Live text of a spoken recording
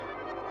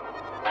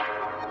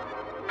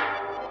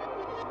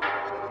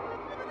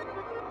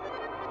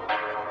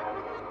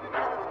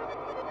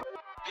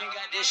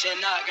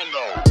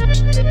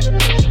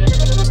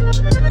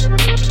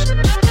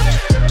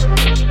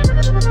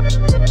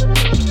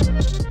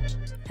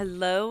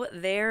Hello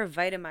there,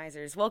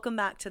 Vitamizers. Welcome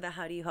back to the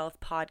How Do You Health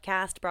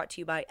podcast, brought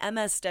to you by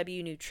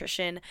MSW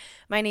Nutrition.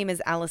 My name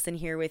is Allison,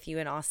 here with you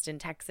in Austin,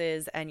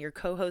 Texas, and your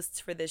co-hosts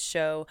for this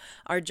show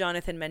are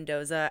Jonathan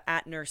Mendoza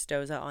at Nurse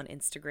Doza on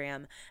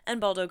Instagram and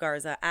Baldo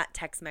Garza at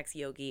Tex-Mex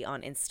Yogi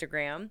on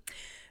Instagram.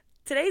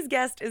 Today's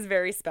guest is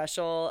very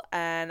special,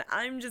 and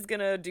I'm just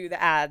gonna do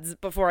the ads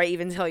before I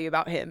even tell you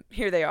about him.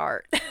 Here they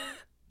are.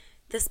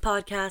 This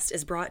podcast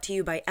is brought to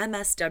you by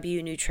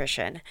MSW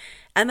Nutrition.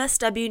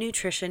 MSW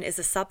Nutrition is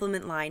a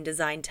supplement line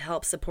designed to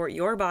help support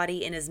your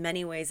body in as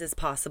many ways as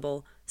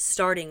possible,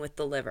 starting with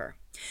the liver.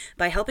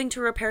 By helping to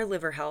repair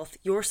liver health,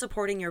 you're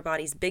supporting your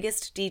body's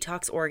biggest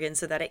detox organ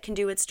so that it can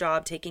do its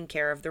job taking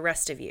care of the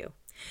rest of you.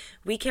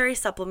 We carry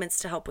supplements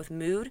to help with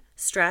mood,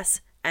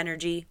 stress,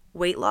 energy,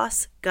 weight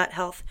loss, gut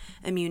health,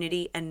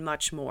 immunity, and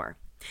much more.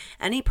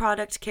 Any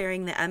product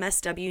carrying the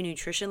MSW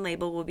Nutrition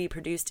label will be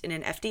produced in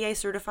an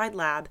FDA-certified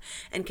lab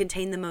and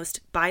contain the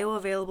most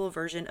bioavailable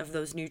version of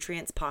those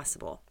nutrients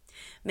possible.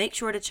 Make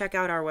sure to check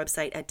out our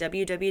website at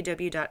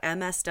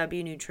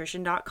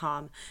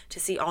www.mswnutrition.com to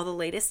see all the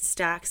latest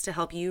stacks to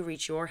help you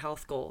reach your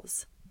health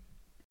goals.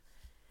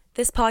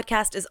 This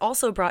podcast is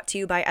also brought to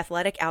you by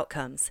Athletic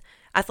Outcomes.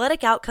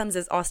 Athletic Outcomes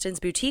is Austin's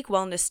boutique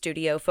wellness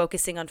studio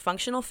focusing on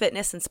functional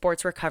fitness and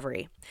sports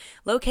recovery.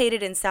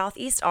 Located in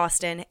Southeast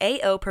Austin,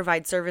 AO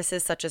provides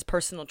services such as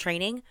personal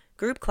training,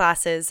 group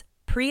classes,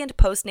 pre- and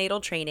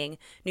postnatal training,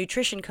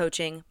 nutrition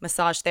coaching,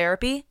 massage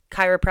therapy,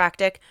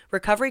 chiropractic,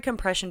 recovery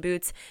compression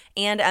boots,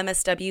 and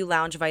MSW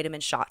lounge vitamin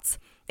shots.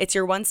 It's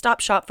your one-stop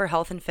shop for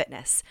health and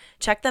fitness.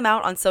 Check them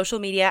out on social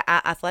media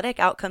at Athletic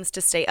Outcomes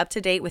to stay up to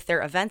date with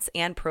their events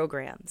and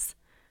programs.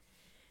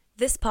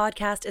 This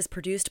podcast is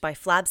produced by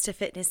Flabs to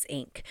Fitness,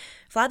 Inc.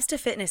 Flabs to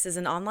Fitness is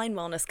an online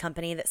wellness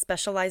company that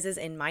specializes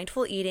in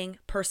mindful eating,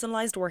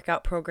 personalized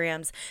workout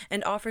programs,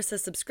 and offers a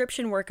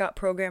subscription workout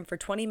program for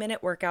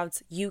 20-minute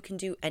workouts you can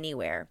do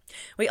anywhere.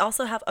 We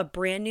also have a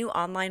brand new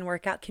online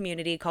workout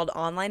community called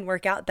Online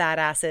Workout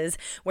Badasses,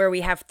 where we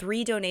have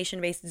 3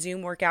 donation-based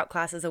Zoom workout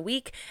classes a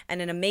week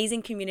and an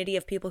amazing community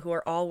of people who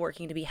are all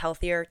working to be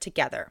healthier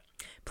together.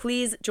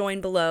 Please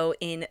join below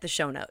in the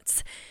show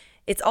notes.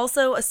 It's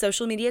also a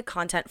social media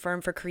content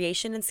firm for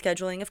creation and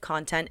scheduling of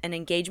content and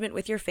engagement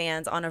with your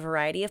fans on a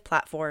variety of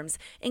platforms,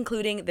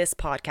 including this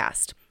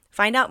podcast.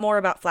 Find out more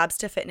about Flabs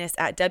to Fitness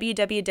at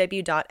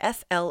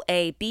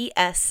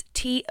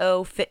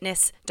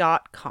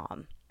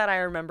www.flabstofitness.com. I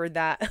remembered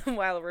that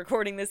while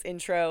recording this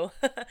intro.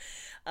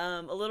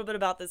 A little bit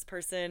about this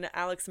person,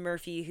 Alex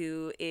Murphy,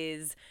 who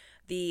is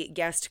the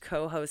guest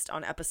co-host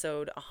on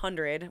episode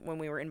 100 when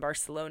we were in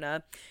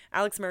Barcelona.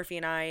 Alex Murphy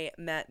and I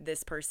met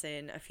this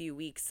person a few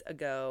weeks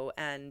ago,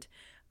 and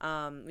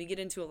we get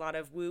into a lot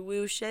of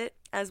woo-woo shit,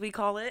 as we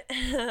call it.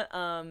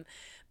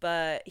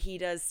 But he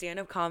does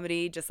stand-up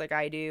comedy just like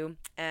I do,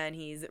 and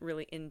he's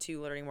really into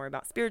learning more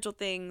about spiritual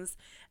things,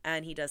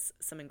 and he does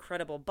some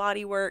incredible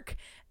body work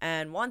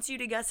and wants you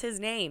to guess his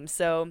name.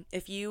 So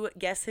if you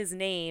guess his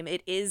name,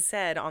 it is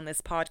said on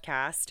this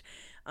podcast.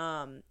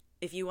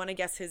 If you want to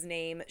guess his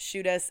name,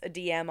 shoot us a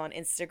DM on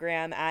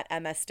Instagram at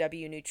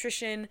MSW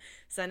Nutrition.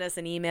 Send us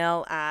an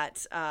email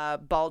at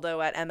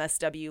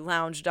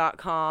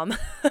baldo@mswlounge.com.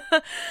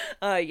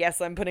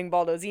 Yes, I'm putting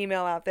Baldo's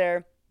email out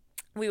there.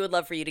 We would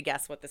love for you to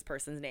guess what this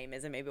person's name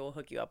is, and maybe we'll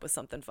hook you up with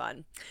something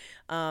fun.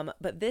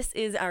 But this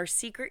is our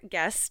secret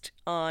guest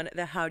on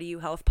the How Do You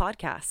Health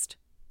podcast.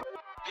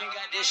 You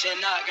got this shit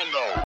knocking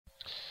though.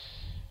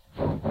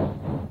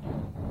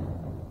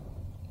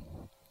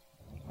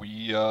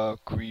 We are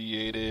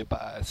created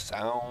by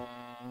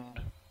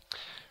sound.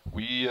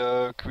 We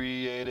are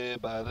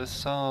created by the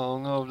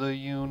song of the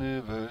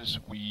universe.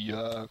 We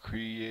are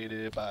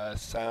created by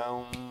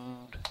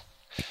sound.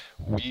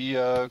 We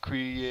are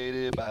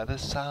created by the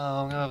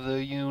song of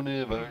the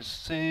universe.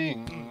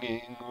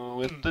 Singing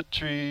with the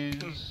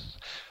trees.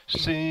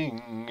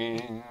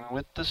 Singing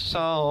with the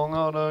song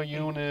of the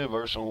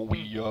universe.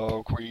 We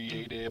are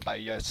created by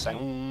a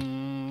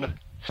sound.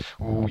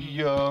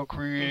 We are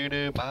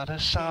created by the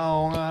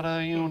song of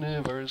the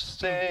universe,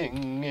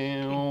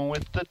 singing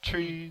with the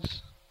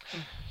trees,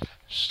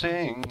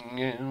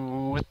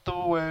 singing with the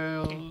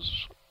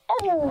whales.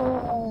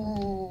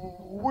 Oh,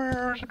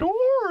 where's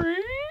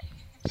Dory?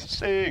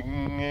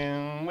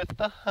 Singing with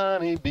the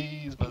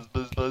honeybees, buzz,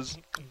 buzz, buzz.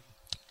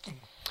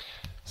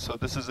 So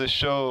this is a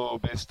show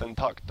based and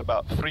talked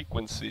about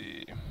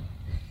frequency.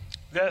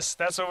 Yes,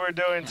 that's what we're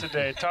doing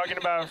today, talking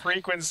about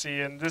frequency,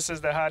 and this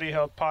is the How Do You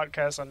Health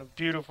podcast on a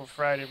beautiful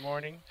Friday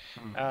morning.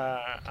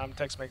 I'm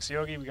Tex-Mex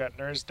Yogi, we got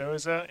Nurse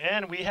Doza,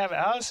 and we have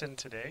Allison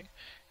today,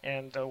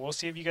 and we'll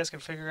see if you guys can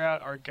figure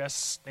out our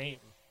guest's name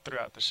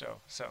throughout the show.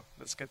 So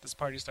let's get this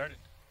party started.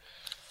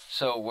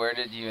 So where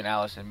did you and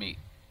Allison meet?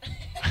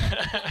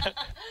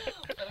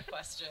 What a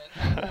question.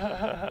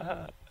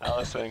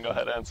 Allison, go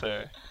ahead,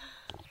 answer.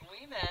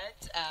 We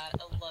met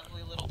at a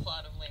lovely little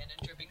plot of land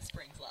in Dripping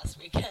Springs last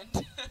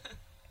weekend.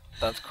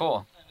 That's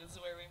cool. That is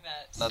where we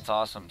met. That's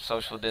awesome.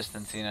 Social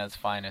distancing at its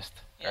finest,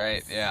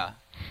 right? Yeah.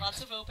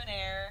 Lots of open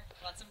air,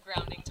 lots of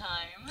grounding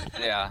time.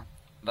 Yeah,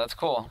 that's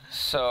cool.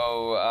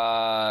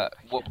 So,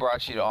 what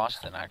brought you to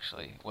Austin,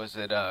 actually? Was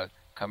it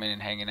coming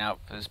and hanging out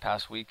for this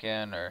past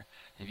weekend, or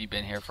have you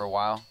been here for a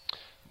while?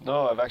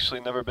 No, I've actually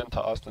never been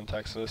to Austin,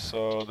 Texas,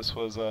 so this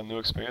was a new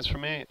experience for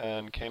me,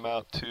 and came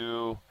out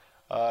to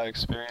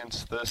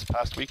experience this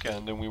past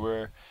weekend, and we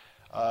were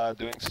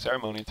doing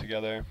ceremony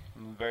together.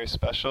 Very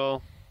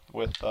special,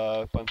 with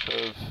a bunch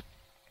of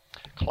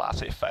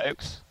classy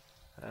folks,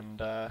 and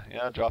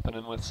yeah, dropping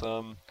in with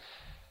some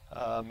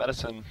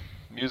medicine,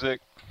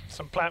 music.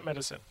 Some plant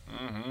medicine.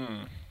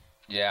 Mm-hmm.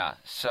 Yeah,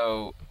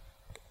 so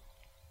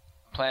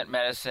plant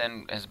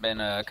medicine has been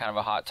a kind of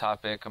a hot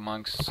topic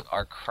amongst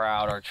our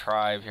crowd, our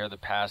tribe here the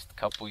past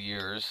couple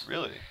years.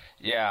 Really?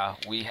 Yeah,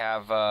 we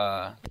have...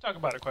 We talk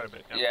about it quite a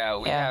bit. Yeah,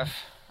 we have...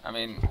 I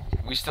mean,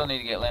 we still need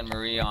to get Len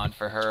Marie on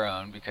for her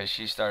own, because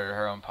she started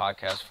her own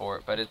podcast for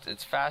it. But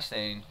it's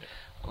fascinating.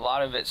 A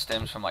lot of it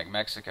stems from, like,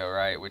 Mexico,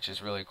 right, which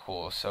is really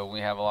cool. So we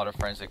have a lot of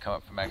friends that come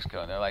up from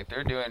Mexico, and they're like,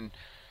 they're doing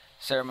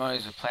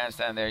ceremonies with plants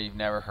down there you've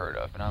never heard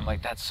of. And I'm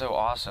like, that's so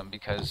awesome,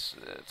 because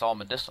it's all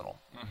medicinal,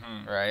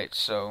 right?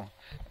 So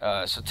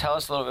so tell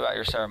us a little bit about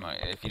your ceremony,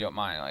 if you don't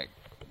mind. Like,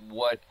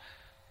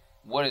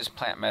 what is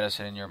plant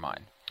medicine in your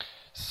mind?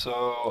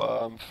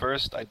 So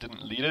first, I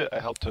didn't lead it. I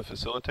helped to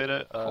facilitate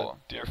it. Cool. A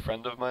dear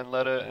friend of mine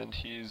led it, and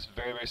he's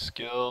very, very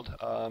skilled.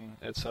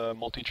 It's a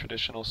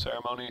multi-traditional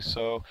ceremony,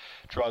 so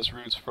draws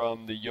roots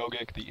from the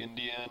yogic, the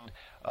Indian,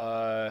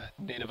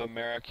 Native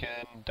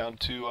American, down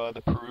to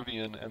the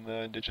Peruvian and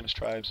the indigenous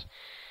tribes.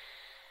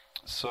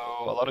 So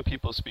a lot of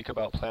people speak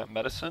about plant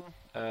medicine,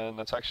 and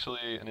that's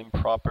actually an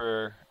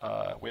improper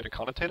way to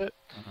connotate it,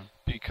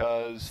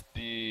 because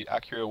the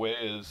accurate way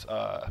is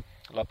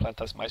la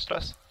plantas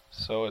maestras.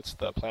 So it's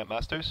the plant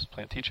masters,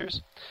 plant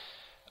teachers,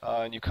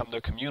 and you come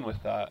to commune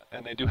with that.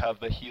 And they do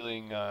have the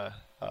healing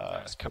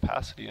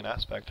capacity and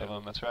aspect of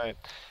them, that's right.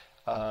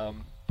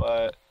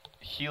 But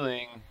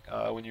healing,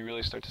 when you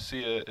really start to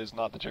see it, is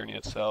not the journey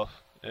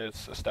itself.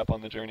 It's a step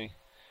on the journey.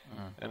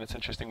 And it's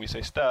interesting we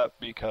say step,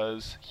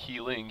 because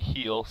healing,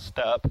 heal,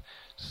 step.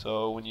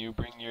 So when you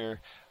bring your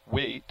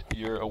weight,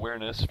 your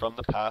awareness from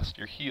the past,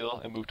 your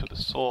heel, and move to the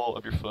sole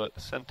of your foot, the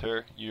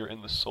center, you're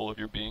in the soul of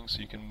your being, so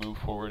you can move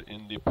forward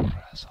in the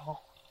present.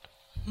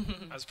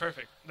 That's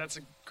perfect. That's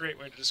a great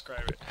way to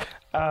describe it.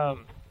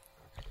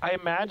 I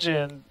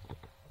imagine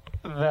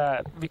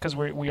that, because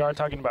we are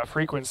talking about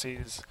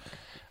frequencies,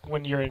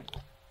 would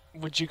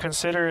you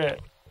consider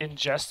it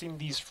ingesting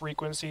these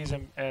frequencies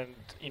and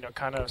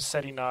kind of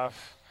setting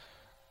off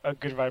a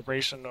good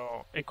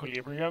vibrational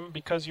equilibrium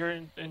because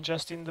you're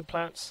ingesting the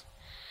plants?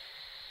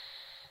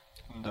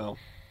 No.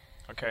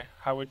 Okay.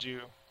 How would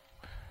you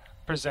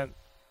present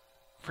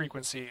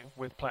frequency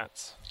with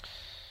plants?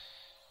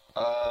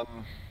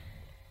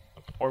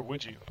 Or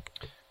would you?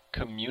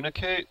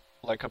 Communicate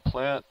like a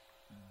plant,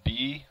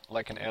 be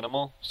like an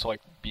animal. So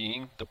like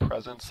being, the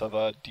presence of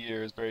a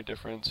deer is very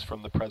different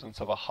from the presence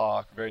of a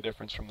hawk, very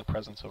different from the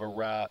presence of a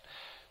rat.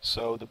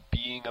 So the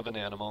being of an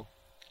animal,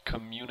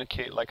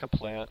 communicate like a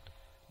plant,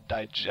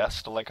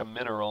 digest like a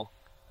mineral,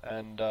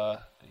 and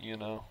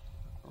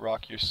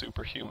rock your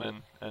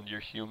superhuman and your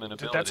human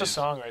abilities. That's a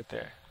song right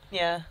there.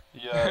 Yeah.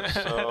 Yeah,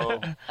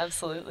 so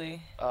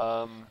Absolutely.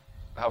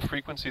 how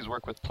frequencies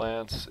work with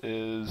plants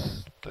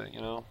is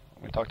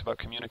we talked about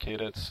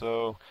communicate it.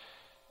 So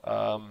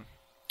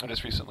I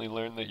just recently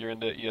learned that you're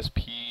into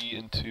ESP,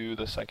 into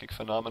the psychic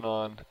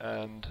phenomenon,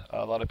 and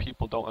a lot of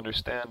people don't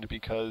understand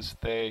because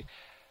they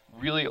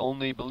really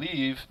only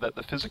believe that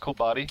the physical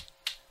body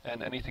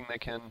and anything they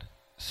can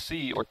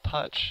see or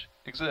touch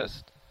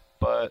exist.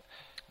 But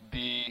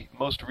the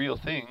most real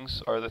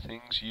things are the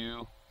things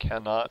you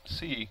cannot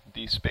see,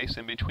 the space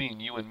in between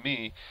you and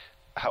me.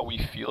 How we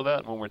feel that,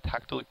 and when we're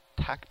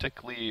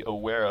tactically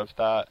aware of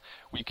that,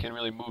 we can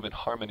really move in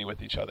harmony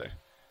with each other.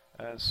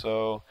 And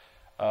so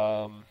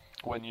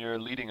when you're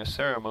leading a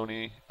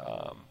ceremony,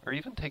 or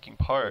even taking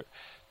part,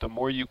 the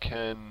more you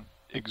can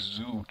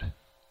exude,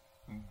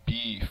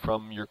 be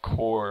from your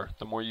core,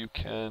 the more you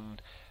can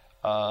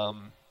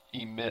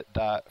emit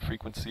that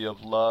frequency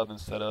of love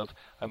instead of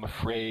I'm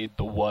afraid,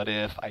 the what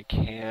if, I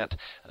can't,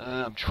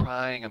 I'm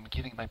trying, I'm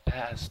giving my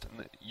best,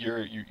 and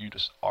you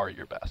just are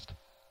your best.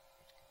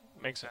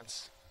 Makes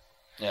sense.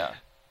 Yeah.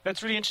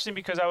 That's really interesting,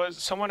 because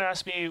someone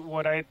asked me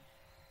what I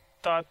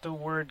thought the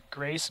word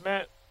grace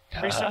meant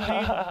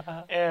recently,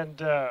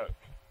 and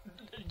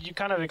you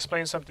kind of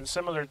explained something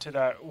similar to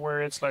that,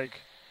 where it's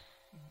like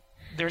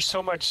there's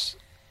so much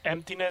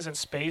emptiness and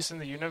space in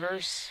the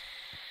universe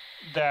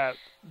that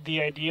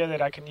the idea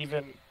that I can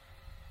even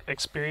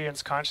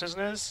experience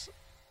consciousness,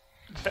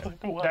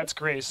 that's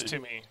grace to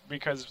me,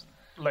 because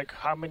like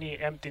how many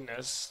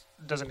emptiness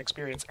doesn't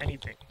experience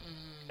anything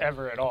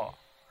ever at all?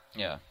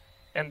 Yeah.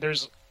 And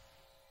there's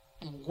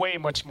way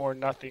much more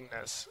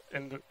nothingness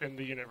in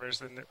the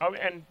universe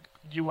and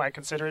you might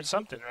consider it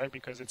something, right?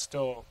 Because it's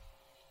still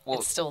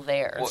it's still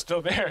there. It's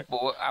still there.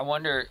 Well, I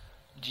wonder,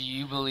 do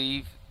you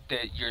believe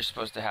that you're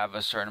supposed to have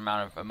a certain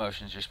amount of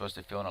emotions you're supposed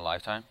to feel in a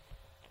lifetime?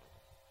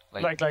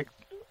 Like,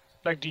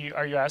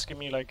 are you asking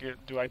me like,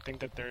 do I think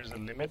that there's a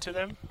limit to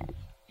them?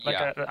 Like,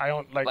 yeah. I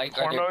don't like Like,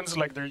 hormones.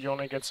 Like, you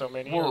only get so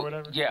many or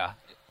whatever. Yeah.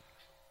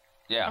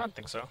 I Yeah. don't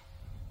think so.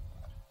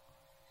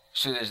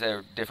 So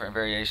there different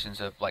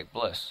variations of like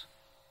bliss.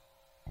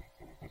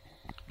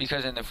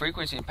 Because in the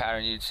frequency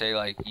pattern, you'd say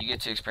like you get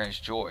to experience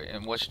joy,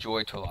 and what's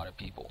joy to a lot of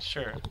people?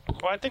 Sure.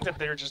 Well, I think that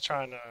they're just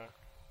trying to.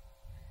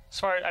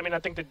 I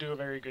think they do a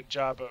very good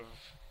job of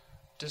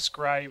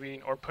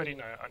describing or putting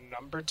a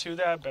number to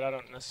that, but I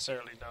don't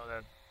necessarily know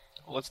that.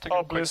 Let's take a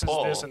quick bliss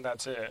poll. is this and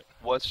that's it.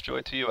 What's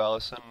joy to you,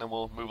 Allison? Then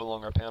we'll move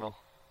along our panel.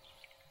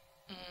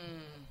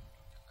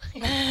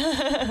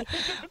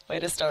 Way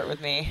to start with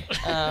me.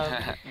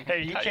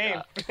 Hey, you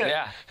came.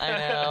 Yeah. I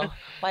know.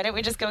 Why don't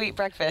we just go eat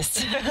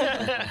breakfast?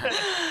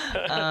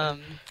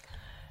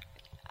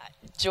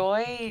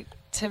 Joy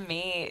to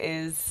me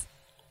is,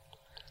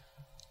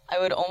 I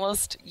would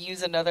almost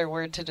use another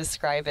word to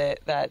describe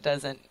it that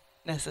doesn't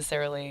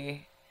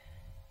necessarily,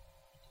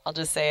 I'll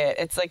just say it.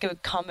 It's like a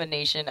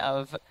combination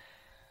of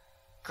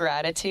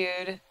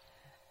gratitude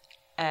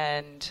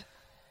and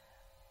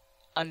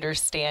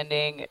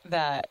understanding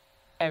that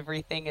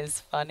everything is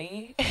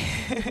funny.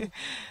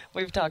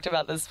 We've talked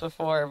about this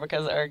before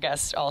because our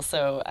guest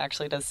also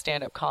actually does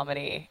stand-up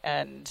comedy,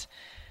 and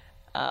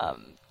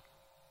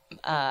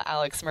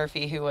Alex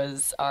Murphy, who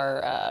was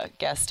our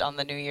guest on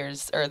the New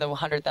Year's or the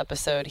 100th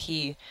episode,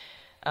 he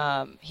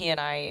and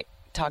I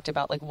talked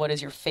about like, what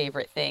is your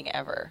favorite thing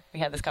ever? We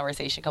had this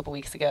conversation a couple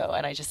weeks ago,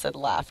 and I just said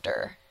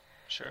laughter.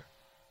 Sure.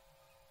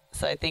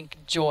 So I think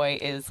joy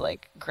is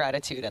like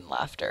gratitude and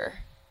laughter.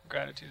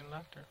 Gratitude and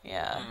laughter.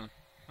 Yeah.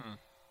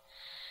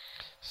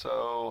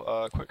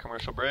 So, quick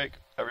commercial break.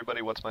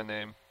 Everybody, what's my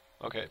name?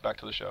 Okay, back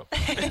to the show.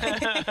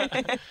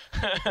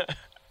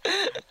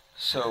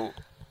 So,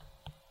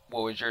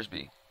 what would yours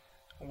be?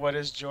 What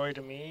is joy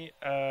to me?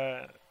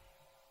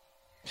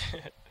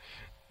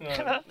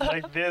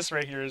 Like this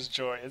right here is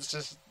joy. It's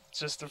just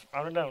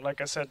I don't know. Like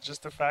I said,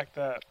 just the fact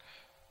that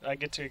I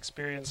get to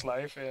experience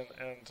life and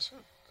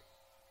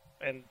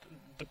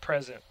the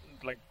present,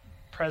 like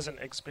present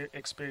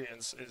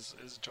experience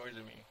is joy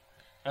to me,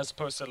 as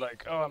opposed to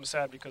like, oh, I'm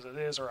sad because of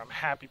this or I'm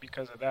happy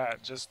because of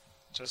that. Just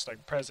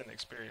like present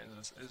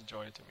experience is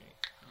joy to me.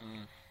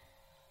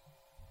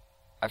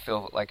 I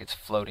feel like it's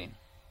floating.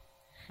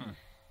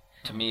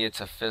 To me, it's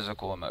a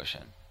physical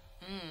emotion.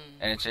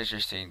 And it's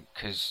interesting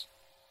because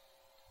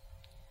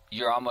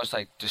you're almost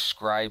like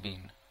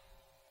describing,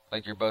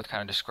 like you're both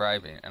kind of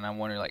describing, and I'm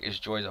wondering, like, is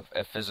joy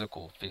a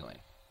physical feeling?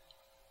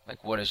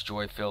 Like, what does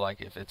joy feel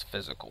like if it's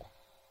physical?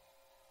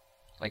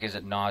 Like, is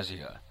it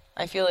nausea?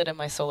 I feel it in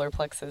my solar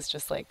plexus,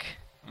 just like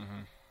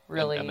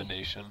really. An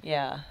emanation.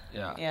 Yeah.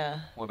 Yeah. Yeah.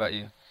 What about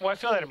you? Well, I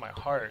feel that in my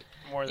heart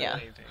more than Yeah.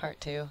 anything.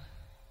 Heart too.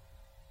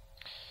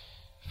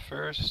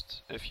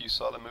 First, if you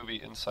saw the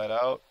movie Inside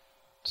Out,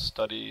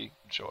 study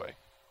joy.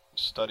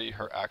 Study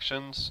her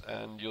actions,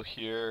 and you'll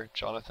hear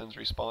Jonathan's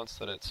response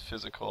that it's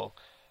physical.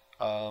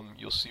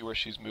 You'll see where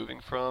she's moving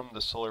from,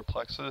 the solar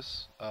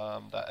plexus,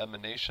 that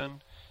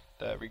emanation,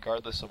 that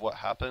regardless of what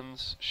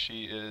happens,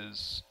 she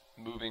is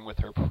moving with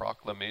her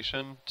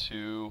proclamation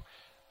to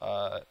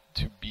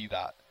be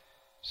that.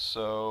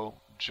 So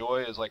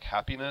joy is like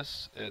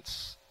happiness.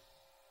 It's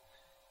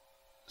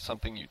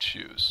something you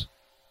choose.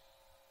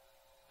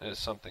 It is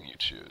something you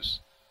choose.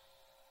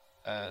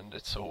 And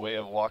it's a way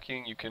of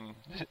walking. You can,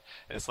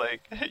 it's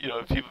like,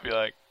 people be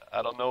like,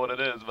 I don't know what it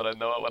is, but I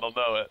know it when I'll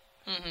know it.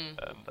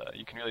 And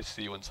you can really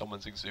see when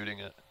someone's exuding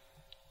it.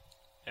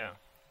 Yeah.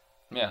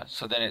 Yeah,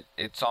 so then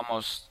it's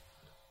almost,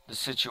 the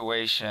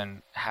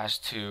situation has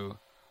to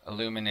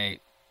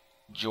illuminate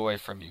joy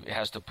from you. It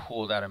has to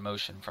pull that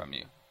emotion from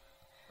you,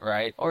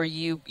 right? Or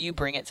you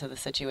bring it to the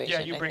situation.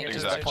 Yeah, you bring it to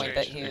the is the point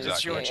that situation. he was.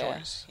 It's your yeah,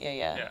 choice.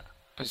 Yeah.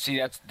 But see,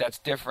 that's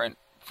different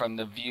from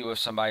the view of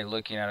somebody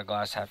looking at a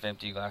glass half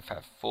empty, glass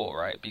half full,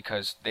 right?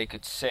 Because they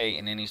could say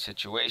in any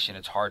situation,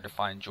 it's hard to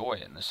find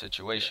joy in the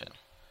situation,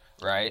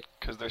 right?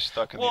 Because they're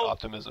stuck in the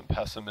optimism,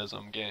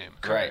 pessimism game.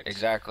 Right,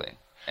 exactly.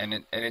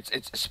 And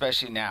it's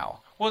especially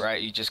now,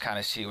 right? You just kind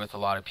of see it with a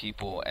lot of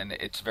people, and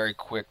it's very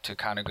quick to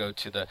kind of go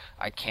to the,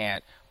 I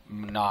can't,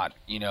 not,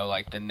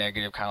 like the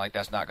negative, kind of like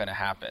that's not going to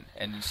happen.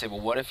 And you say, well,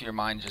 what if your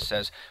mind just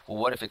says, well,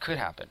 what if it could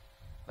happen?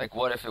 Like,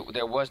 what if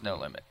there was no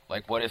limit?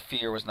 Like, what if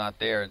fear was not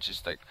there? It's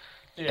just like,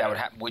 that would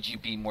happen. Would you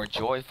be more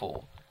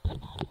joyful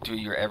through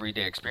your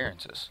everyday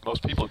experiences?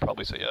 Most people would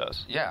probably say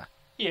yes. Yeah.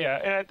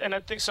 Yeah, and I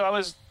think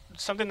so.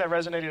 Something that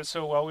resonated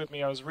so well with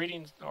me. I was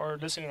reading or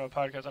listening to a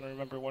podcast. I don't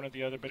remember one or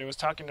the other, but it was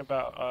talking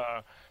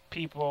about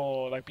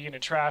people like being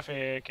in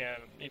traffic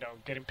and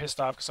getting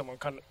pissed off because someone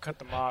cut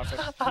them off,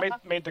 and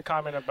made the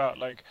comment about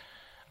like,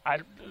 I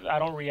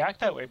don't react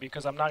that way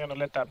because I'm not going to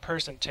let that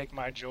person take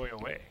my joy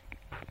away.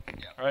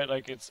 Yeah. Right?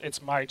 Like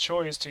it's my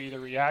choice to either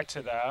react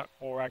to that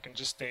or I can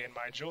just stay in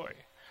my joy.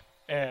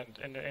 And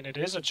it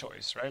is a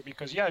choice, right?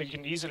 Because you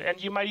can easily,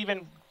 and you might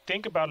even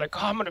think about like,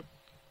 oh,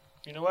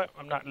 you know what?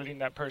 I'm not letting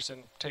that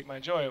person take my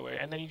joy away.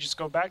 And then you just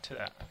go back to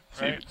that,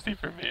 right? See,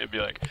 for me, it'd be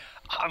like,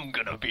 I'm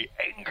going to be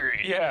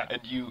angry. Yeah.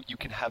 And you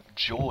can have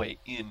joy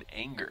in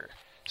anger.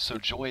 So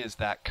joy is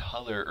that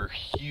color or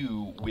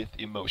hue with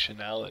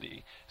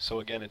emotionality. So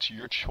again, it's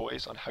your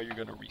choice on how you're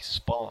going to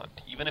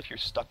respond. Even if you're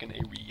stuck in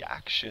a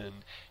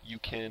reaction, you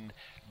can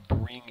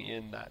bring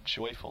in that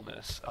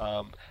joyfulness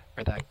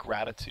or that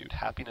gratitude.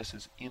 Happiness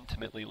is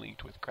intimately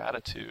linked with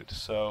gratitude.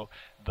 So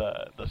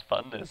the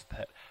funness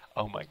that,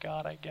 oh my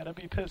God, I get to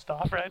be pissed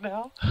off right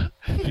now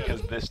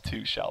because this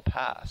too shall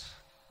pass.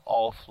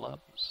 All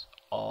flows,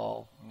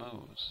 all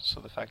moves.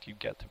 So the fact you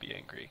get to be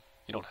angry,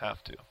 you don't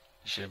have to.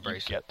 You should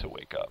embrace You get to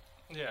wake up.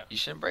 Yeah. You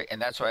should embrace,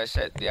 and that's why I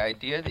said the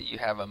idea that you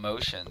have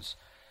emotions,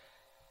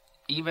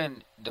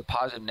 even the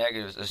positive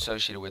negatives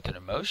associated with an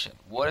emotion.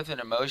 What if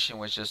an emotion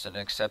was just an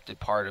accepted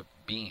part of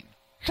being?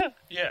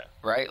 Yeah.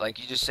 Right? Like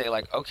you just say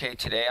like, okay,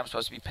 today I'm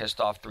supposed to be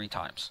pissed off 3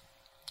 times.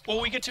 Well,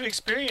 we get to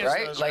experience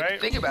Right? those, Like right?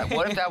 think about it.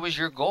 What if that was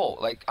your goal?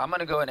 Like I'm going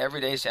to go in every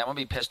day and say I'm going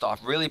to be pissed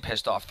off, really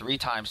pissed off 3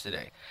 times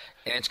today.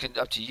 And it's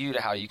up to you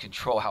to how you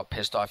control how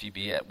pissed off you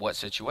be at what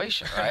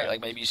situation, right?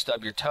 Like maybe you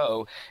stub your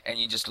toe and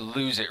you just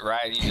lose it,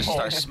 right? And you just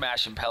start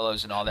smashing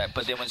pillows and all that.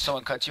 But then when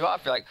someone cuts you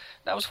off, you're like,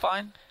 that was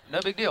fine.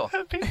 No big deal.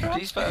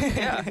 Peace,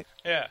 yeah.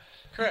 Yeah.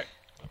 Correct.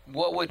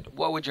 What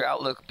would your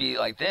outlook be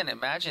like then?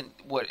 Imagine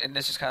what, and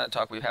this is kind of the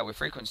talk we've had with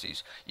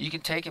frequencies. You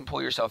can take and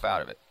pull yourself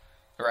out of it,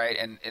 right?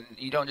 And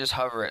you don't just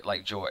hover it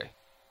like joy,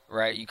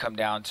 right? You come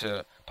down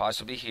to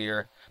possibly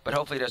here, but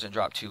hopefully it doesn't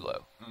drop too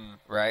low,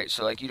 right?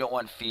 So like you don't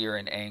want fear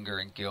and anger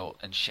and guilt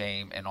and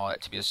shame and all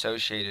that to be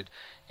associated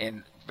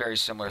in very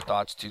similar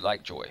thoughts to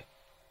like joy,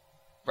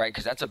 right?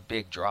 Because that's a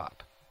big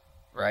drop,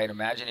 right?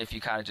 Imagine if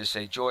you kind of just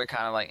say joy,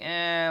 kind of like,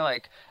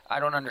 like I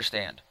don't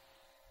understand.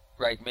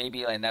 Right,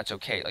 maybe, and that's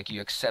okay. Like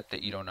you accept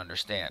that you don't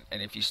understand,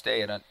 and if you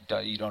stay at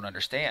you don't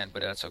understand,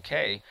 but that's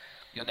okay.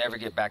 You'll never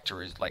get back to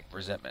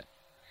resentment,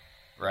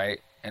 right?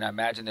 And I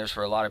imagine there's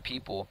for a lot of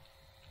people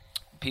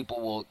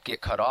will get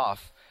cut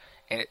off,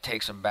 and it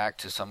takes them back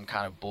to some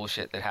kind of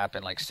bullshit that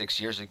happened like 6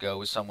 years ago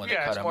with someone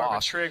that cut them off. Yeah,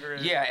 it's more of a trigger.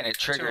 Yeah, and it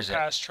triggers to a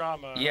past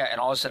trauma. Yeah, and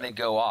all of a sudden they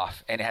go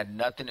off, and it had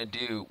nothing to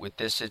do with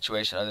this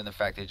situation other than the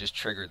fact they just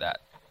triggered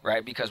that,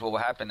 right? Because what will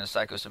happen in a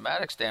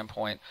psychosomatic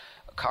standpoint,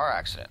 a car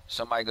accident.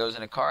 Somebody goes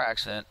in a car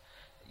accident.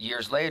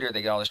 Years later,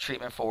 they get all this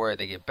treatment for it.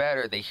 They get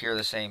better. They hear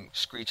the same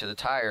screech of the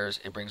tires.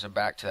 It brings them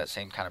back to that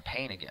same kind of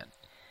pain again,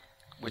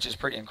 which is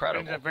pretty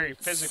incredible. In a very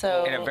physical,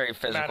 So- In a very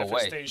physical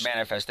way.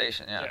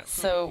 Manifestation, yeah. Yeah.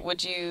 So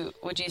would you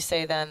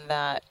say then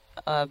that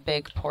a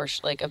big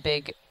portion, like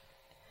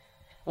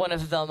one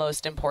of the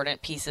most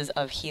important pieces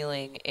of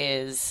healing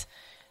is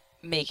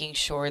making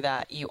sure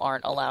that you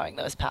aren't allowing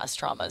those past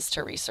traumas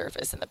to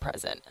resurface in the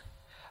present?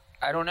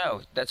 I don't know.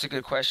 That's a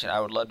good question.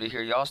 I would love to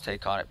hear y'all's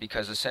take on it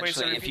because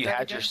essentially if repeat you that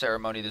had your again?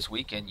 ceremony this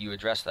weekend, you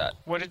addressed that.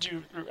 What did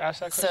you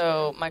ask that question?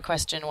 So my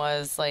question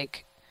was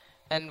like,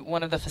 and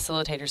one of the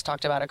facilitators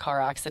talked about a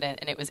car accident,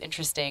 and it was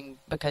interesting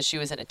because she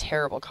was in a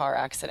terrible car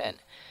accident,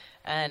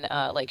 and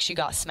like she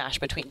got smashed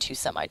between 2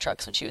 semi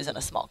trucks when she was in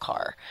a small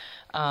car.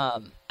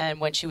 And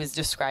when she was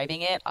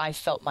describing it, I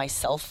felt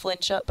myself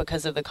flinch up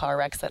because of the car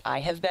wrecks that I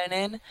have been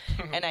in,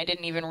 and I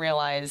didn't even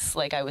realize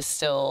like I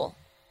still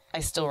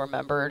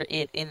remembered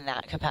it in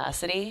that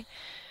capacity.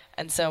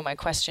 And so my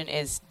question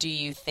is, do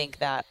you think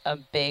that a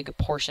big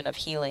portion of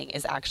healing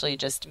is actually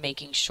just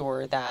making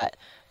sure that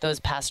those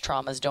past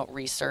traumas don't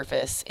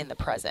resurface in the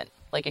present?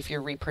 Like if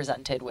you're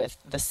represented with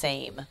the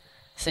same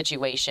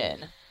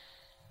situation,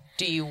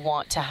 do you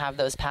want to have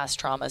those past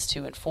traumas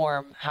to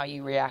inform how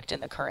you react in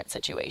the current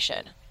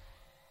situation?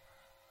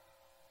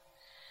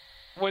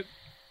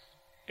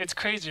 It's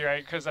crazy,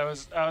 right? Because I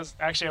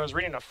was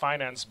reading a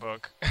finance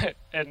book,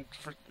 and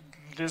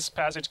this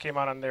passage came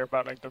out on there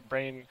about like the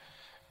brain,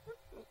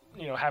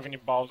 having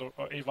evolved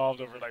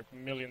over like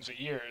millions of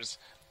years,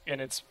 and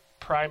its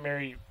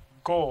primary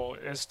goal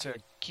is to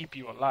keep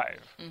you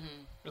alive.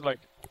 Mm-hmm. Like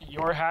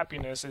your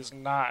happiness is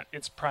not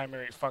its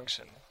primary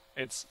function;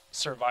 it's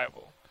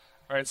survival,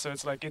 right? So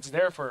it's like it's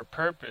there for a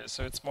purpose.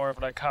 So it's more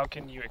of like how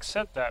can you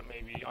accept that?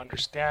 Maybe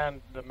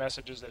understand the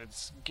messages that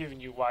it's giving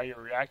you, why you're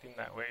reacting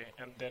that way,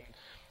 and then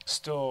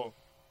still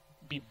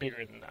be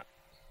bigger than that.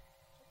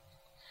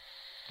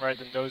 Right,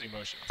 than those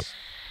emotions.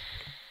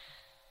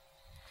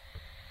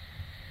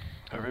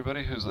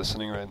 Everybody who's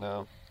listening right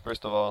now,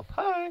 first of all,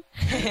 hi.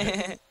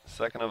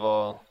 Second of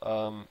all,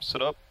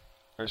 sit up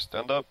or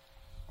stand up.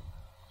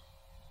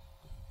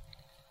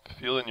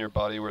 Feel in your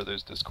body where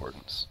there's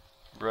discordance,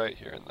 right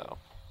here and now.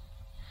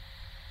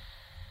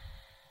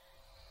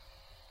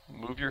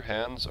 Move your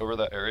hands over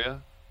that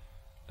area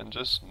and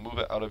just move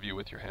it out of you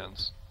with your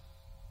hands.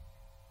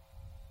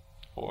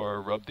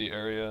 Or rub the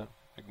area,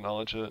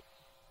 acknowledge it,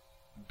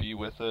 be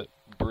with it,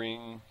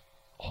 bring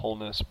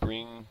wholeness,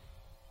 bring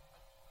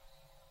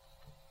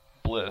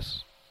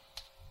bliss,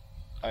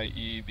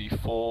 i.e. the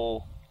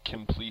full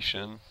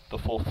completion, the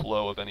full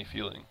flow of any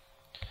feeling.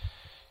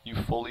 You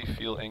fully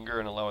feel anger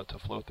and allow it to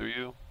flow through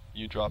you.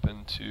 You drop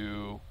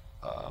into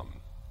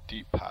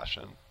deep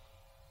passion.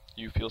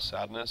 You feel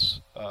sadness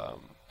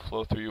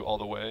flow through you all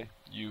the way.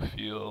 You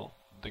feel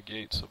the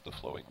gates of the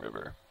flowing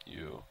river.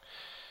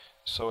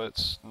 So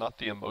it's not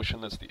the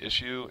emotion that's the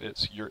issue,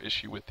 it's your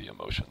issue with the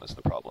emotion that's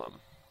the problem.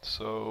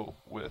 So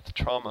with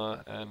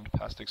trauma and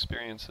past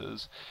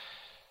experiences,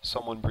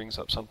 someone brings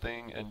up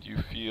something and you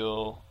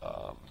feel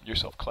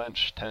yourself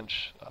clench,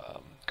 tense,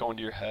 go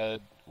into your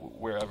head,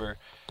 wherever,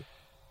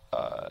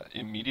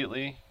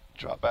 immediately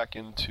drop back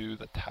into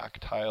the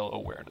tactile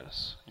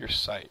awareness, your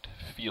sight,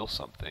 feel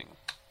something,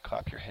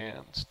 clap your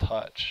hands,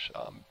 touch,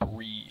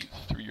 breathe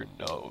through your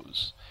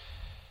nose.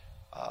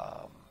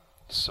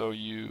 So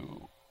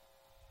you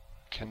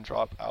can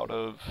drop out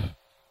of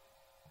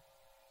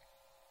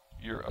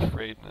your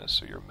afraidness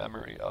or your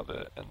memory of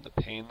it and the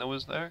pain that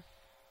was there,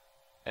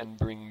 and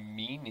bring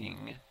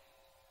meaning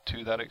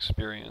to that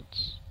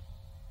experience,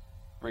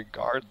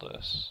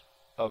 regardless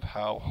of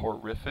how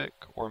horrific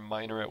or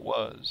minor it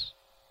was.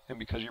 And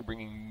because you're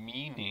bringing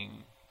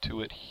meaning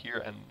to it here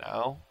and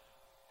now,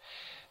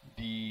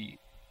 the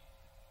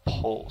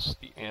pulse,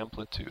 the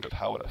amplitude of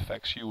how it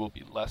affects you will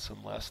be less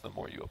and less the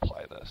more you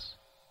apply this.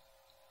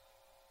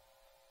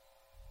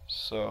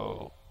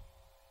 So,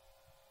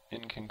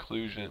 in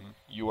conclusion,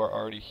 you are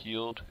already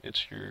healed.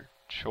 It's your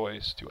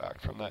choice to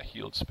act from that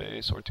healed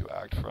space or to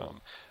act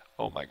from,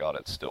 oh my God,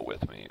 it's still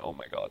with me. Oh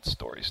my God,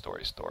 story,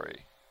 story,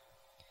 story.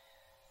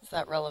 Is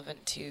that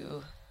relevant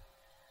to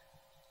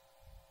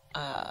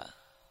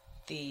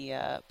the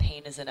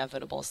pain is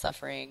inevitable,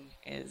 suffering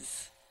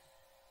is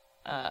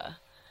a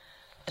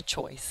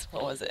choice?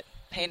 What was it?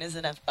 Pain is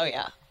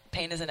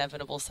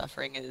inevitable,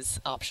 suffering is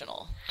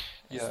optional.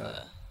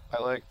 Yeah.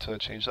 I like to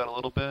change that a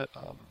little bit.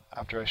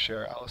 After I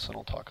share, Allison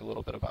will talk a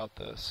little bit about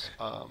this.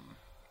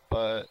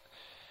 But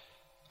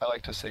I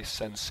like to say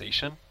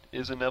sensation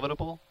is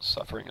inevitable,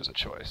 suffering is a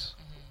choice.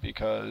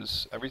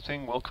 Because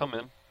everything will come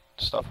in,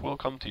 stuff will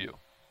come to you.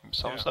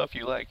 Some stuff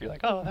you like, you're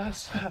like, oh,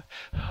 that's,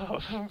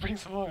 bring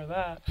some more of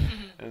that.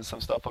 And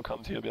some stuff will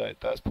come to you and be like,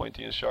 that's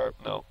pointy and sharp.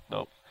 No.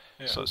 Yeah.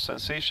 So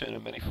sensation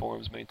in many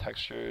forms, many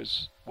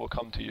textures will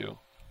come to you.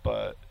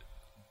 But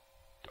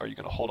are you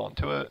going to hold on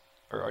to it?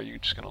 Or are you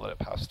just going to let it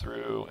pass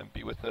through and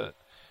be with it?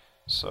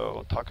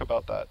 So talk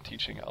about that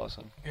teaching,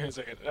 Allison. Here a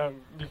second.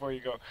 Before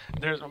you go,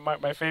 there's one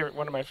of my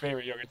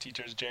favorite yoga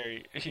teachers,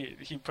 Jerry.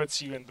 He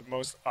puts you in the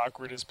most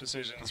awkwardest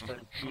positions for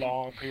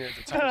long periods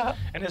of time.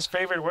 And his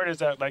favorite word is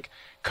that, like,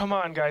 come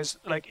on, guys,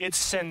 like, it's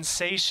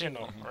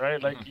sensational,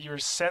 right? Like, you're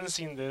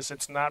sensing this.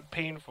 It's not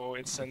painful.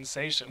 It's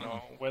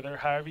sensational.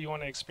 However you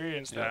want to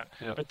experience that.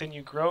 Yeah. But then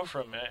you grow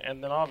from it,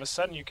 and then all of a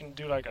sudden you can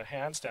do like a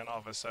handstand. All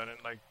of a sudden,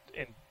 like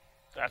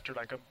after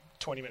like a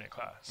 20-minute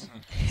class,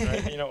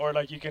 right? Or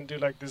like you can do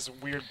like this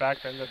weird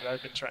back bend that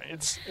I've been trying.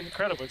 It's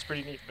incredible. It's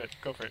pretty neat, but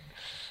go for it.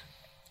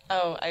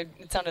 Oh,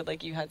 it sounded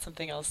like you had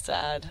something else to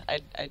add.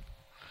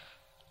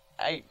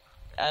 I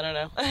don't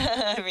know.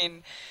 I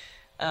mean,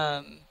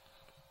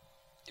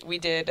 we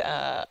did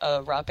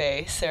a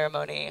rape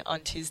ceremony on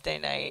Tuesday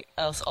night,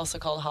 also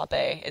called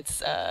hape.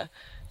 It's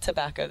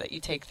tobacco that you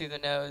take through the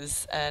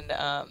nose, and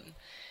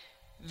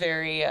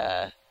very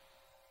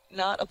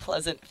not a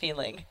pleasant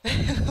feeling.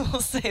 We'll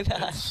say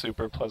that. It's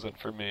super pleasant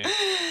for me.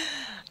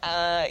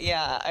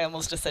 Yeah, I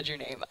almost just said your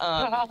name.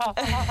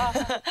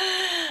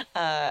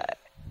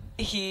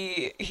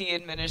 He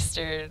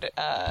administered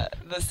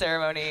the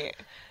ceremony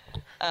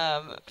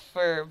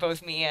for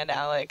both me and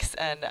Alex,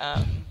 and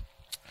I've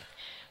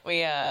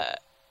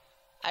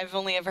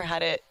only ever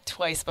had it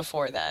twice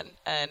before then,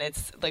 and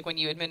it's like when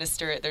you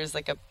administer it, there's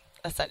like it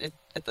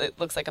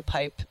looks like a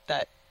pipe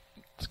that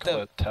it's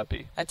called a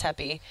tepi. A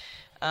tepi.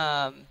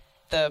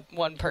 The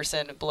one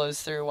person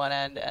blows through one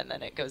end and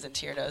then it goes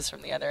into your nose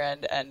from the other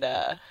end, and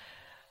that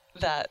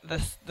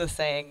the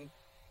saying,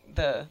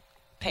 the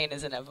pain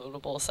is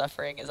inevitable,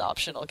 suffering is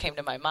optional, came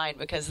to my mind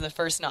because the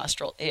first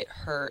nostril, it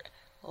hurt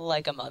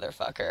like a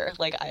motherfucker.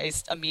 Like, I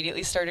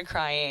immediately started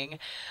crying,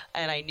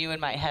 and I knew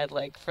in my head,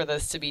 like, for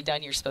this to be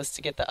done, you're supposed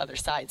to get the other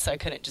side, so I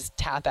couldn't just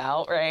tap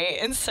out, right?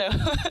 And so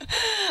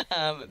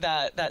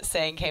that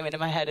saying came into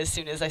my head as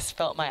soon as I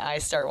felt my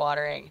eyes start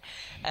watering.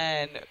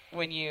 And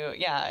when you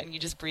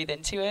just breathe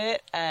into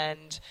it,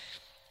 and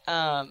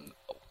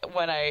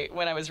when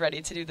I was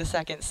ready to do the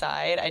second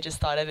side, I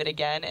just thought of it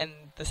again, and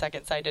the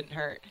second side didn't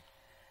hurt.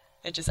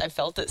 I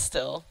felt it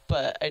still,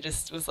 but I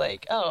just was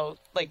like, oh,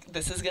 like,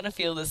 this is going to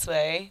feel this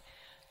way,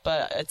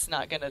 but I'm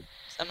not going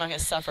to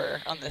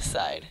suffer on this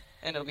side,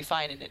 and it'll be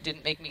fine. And it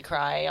didn't make me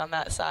cry on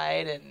that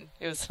side, and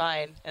it was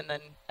fine. And then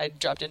I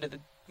dropped into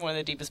one of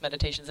the deepest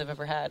meditations I've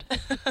ever had.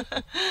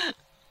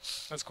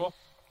 That's cool.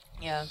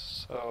 Yeah.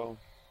 So,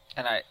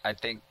 and I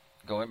think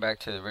going back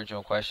to the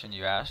original question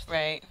you asked,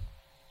 right?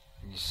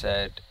 You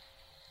said,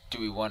 do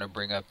we want to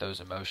bring up those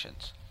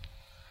emotions?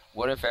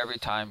 What if every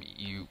time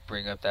you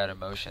bring up that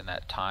emotion,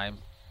 that time,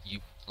 you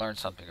learn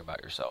something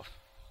about yourself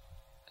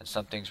and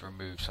something's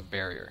removed, some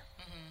barrier?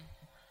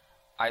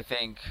 I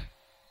think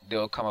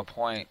there'll come a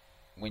point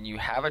when you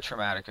have a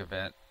traumatic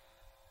event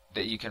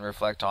that you can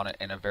reflect on it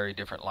in a very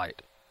different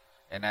light.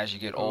 And as you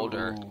get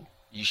older,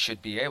 you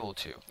should be able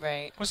to.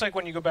 Right. It's like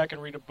when you go back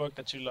and read a book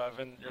that you love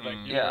and you're like,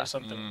 you learn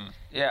something.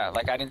 Yeah,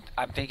 like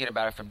I'm thinking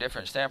about it from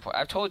different standpoint.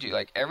 I've told you,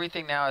 like,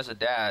 everything now as a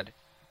dad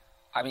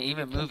I mean,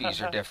 even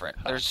movies are different.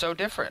 They're so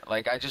different.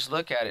 Like, I just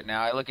look at it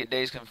now. I look at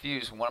Days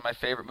Confused, one of my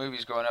favorite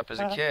movies growing up as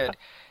a kid.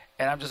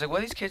 And I'm just like, what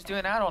are these kids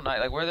doing out all night?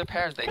 Like, where are their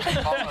parents? They keep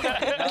calling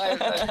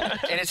them.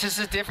 And it's just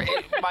a different...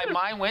 my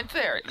mind went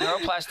there.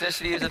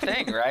 Neuroplasticity is a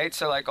thing, right?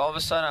 So, like, all of a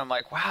sudden, I'm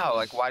like, wow,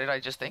 like, why did I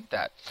just think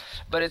that?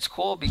 But it's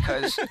cool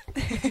because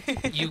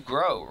you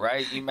grow,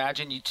 right? You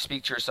imagine you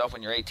speak to yourself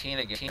when you're 18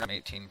 again. I'm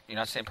 18. You're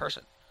not the same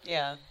person,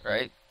 Yeah.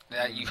 right?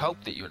 You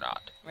hope that you're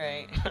not.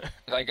 Right.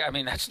 Like, I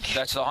mean, that's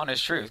the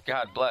honest truth.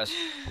 God bless.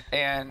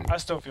 And I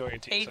still feel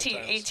 18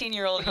 sometimes.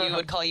 18-year-old you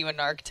would call you a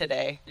narc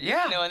today.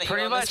 yeah, Knowing that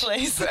pretty you own much. this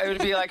place. It would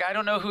be like, I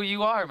don't know who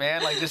you are,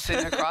 man. Like, just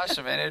sitting across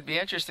from it. It'd be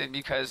interesting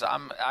because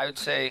I would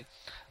say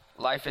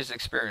life is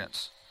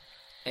experience.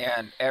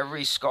 And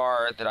every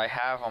scar that I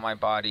have on my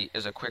body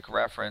is a quick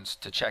reference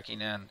to checking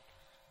in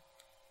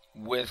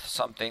with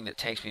something that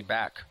takes me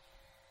back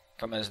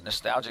from a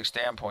nostalgic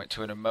standpoint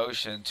to an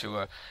emotion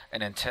to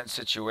an intense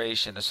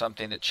situation to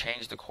something that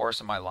changed the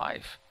course of my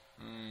life.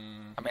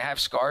 I mean, I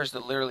have scars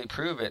that literally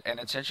prove it. And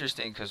it's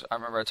interesting because I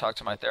remember I talked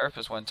to my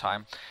therapist one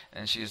time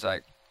and she's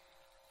like,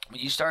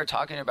 when you started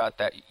talking about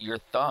that, your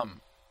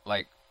thumb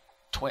like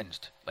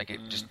twinged, like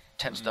it just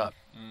tensed up.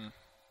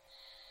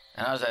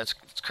 And I was like,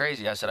 it's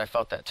crazy. I said, I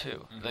felt that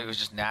too. Like, it was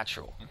just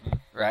natural,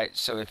 right?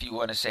 So if you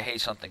want to say, hey,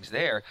 something's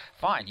there,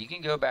 fine. You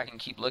can go back and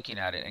keep looking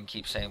at it and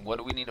keep saying, what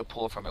do we need to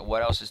pull from it?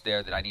 What else is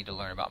there that I need to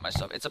learn about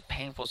myself? It's a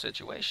painful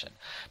situation,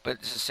 but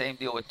it's the same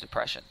deal with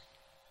depression.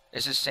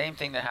 It's the same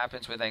thing that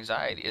happens with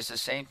anxiety. It's the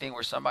same thing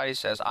where somebody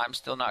says, I'm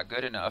still not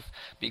good enough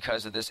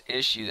because of this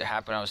issue that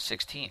happened when I was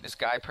 16.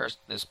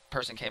 This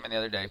person came in the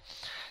other day,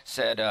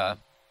 said,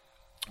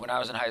 when I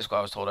was in high school,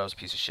 I was told I was a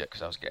piece of shit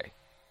because I was gay.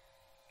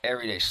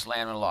 Every day,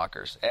 slamming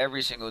lockers.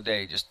 Every single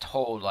day, just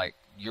told, like,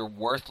 you're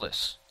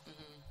worthless.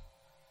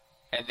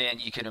 And then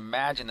you can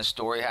imagine the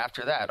story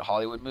after that,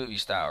 Hollywood movie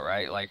style,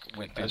 right? Like,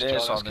 went through As this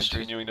John on is the street.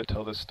 continuing to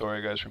tell this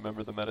story, guys,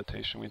 remember the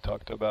meditation we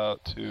talked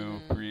about to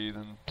breathe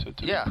and to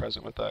Yeah. be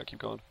present with that. Keep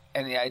going.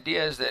 And the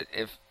idea is that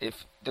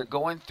if they're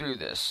going through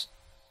this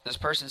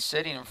person's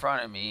sitting in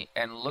front of me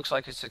and looks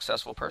like a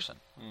successful person,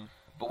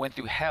 but went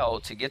through hell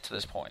to get to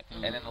this point.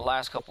 And in the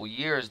last couple of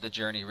years, the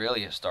journey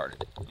really has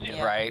started,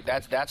 Yeah. right?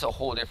 That's a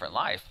whole different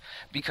life.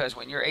 Because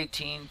when you're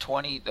 18,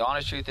 20, the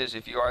honest truth is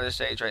if you are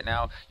this age right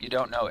now, you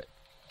don't know it.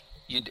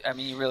 I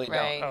mean, you really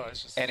Right. don't. Oh,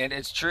 it's just... And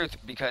it's truth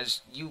because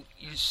you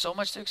so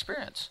much to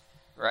experience,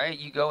 right?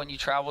 You go and you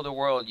travel the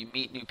world, you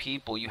meet new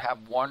people, you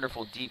have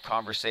wonderful, deep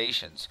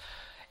conversations.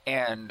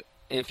 And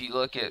if you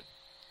look at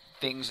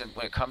things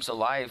when it comes to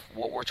life,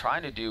 what we're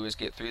trying to do is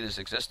get through this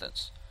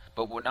existence.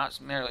 But we're not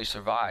merely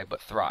survive,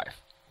 but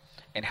thrive.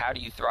 And how do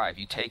you thrive?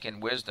 You take in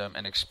wisdom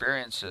and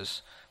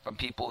experiences from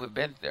people who've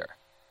been there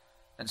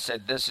and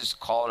said, this is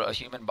called a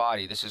human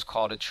body, this is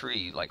called a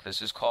tree, like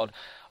this is called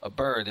a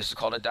bird, this is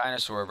called a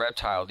dinosaur, a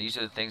reptile. These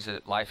are the things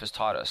that life has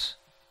taught us.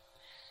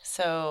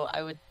 So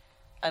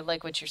I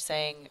like what you're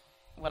saying.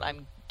 What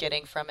I'm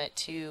getting from it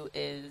too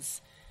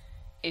is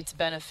it's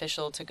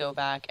beneficial to go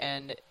back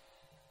and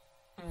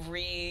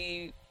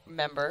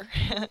remember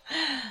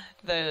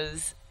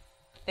those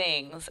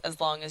things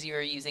as long as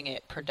you're using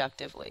it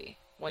productively.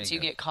 Once you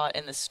Bingo. get caught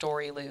in the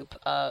story loop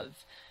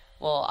of,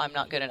 well, I'm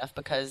not good enough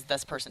because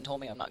this person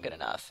told me I'm not good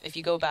enough. If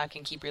you go back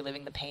and keep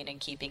reliving the pain and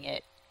keeping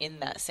it in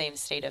that same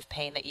state of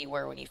pain that you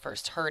were when you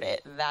first heard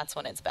it, that's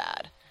when it's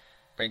bad.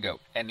 Bingo.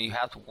 And you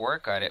have to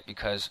work at it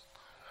because,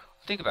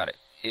 think about it.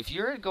 If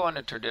you're going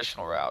a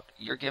traditional route,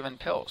 you're given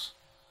pills.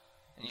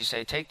 And you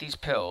say, take these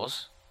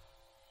pills,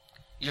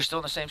 you're still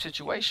in the same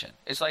situation.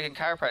 It's like in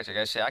chiropractic.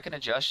 I say, I can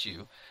adjust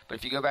you, but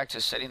if you go back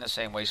to sitting the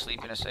same way,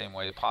 sleeping the same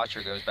way, the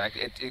posture goes back,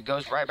 it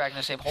goes right back in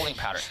the same holding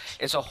pattern.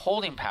 It's a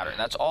holding pattern.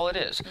 That's all it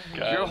is.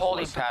 Guys, Your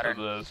holding listen to pattern,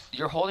 this.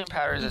 your holding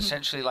pattern is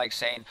essentially like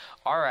saying,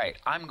 all right,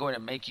 I'm going to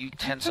make you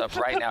tense up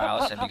right now,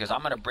 Allison, because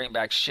I'm going to bring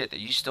back shit that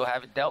you still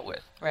haven't dealt with.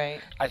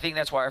 Right. I think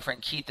that's why our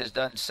friend Keith has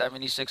done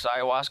 76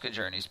 ayahuasca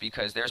journeys,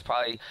 because there's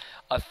probably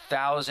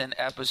 1,000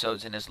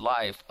 episodes in his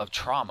life of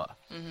trauma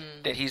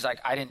that he's like,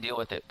 I didn't deal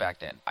with it back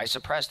then. I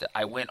suppressed it.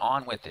 I went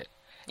on with it.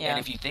 Yeah. And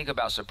if you think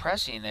about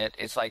suppressing it,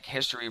 it's like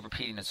history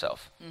repeating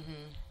itself.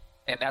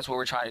 And that's what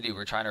we're trying to do.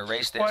 We're trying to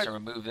erase this What- and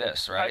remove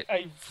this, right?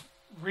 I've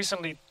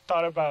recently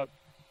thought about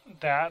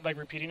that, like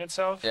repeating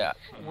itself. Yeah.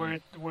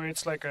 Where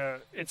it's like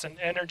it's an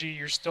energy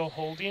you're still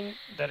holding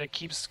that it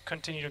keeps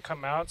continue to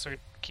come out, so it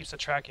keeps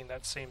attracting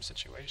that same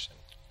situation.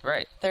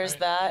 Right. There's Right.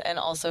 that, and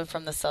also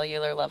from the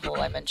cellular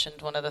level, I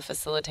mentioned one of the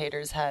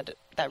facilitators had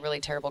that really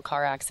terrible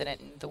car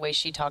accident, and the way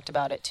she talked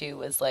about it too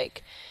was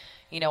like,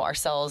 you know, our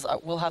cells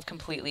will have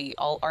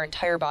our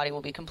entire body will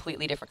be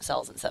completely different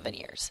cells in 7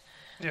 years.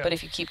 Yeah. But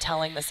if you keep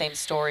telling the same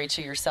story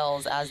to your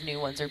cells as new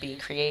ones are being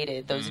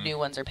created, those new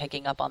ones are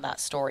picking up on that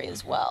story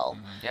as well.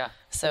 Yeah.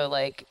 So,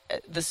 like,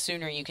 the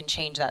sooner you can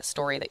change that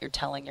story that you're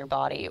telling your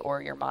body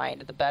or your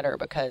mind, the better,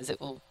 because it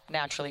will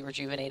naturally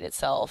rejuvenate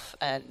itself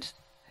and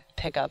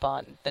pick up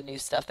on the new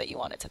stuff that you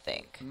want it to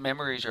think.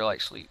 Memories are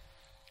like sleep.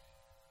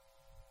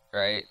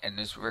 Right? And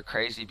we're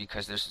crazy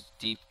because there's this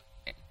deep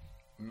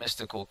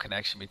mystical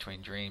connection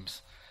between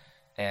dreams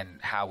and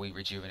how we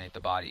rejuvenate the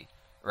body.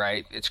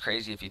 right? It's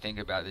crazy if you think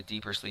about it. The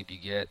deeper sleep you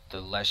get,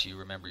 the less you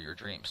remember your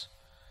dreams.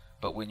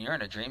 But when you're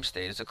in a dream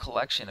state, it's a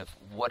collection of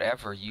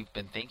whatever you've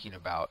been thinking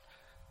about,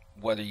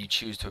 whether you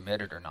choose to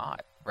admit it or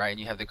not, right? And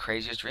you have the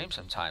craziest dreams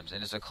sometimes,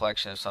 and it's a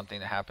collection of something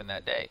that happened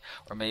that day,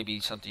 or maybe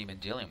something you've been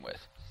dealing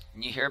with.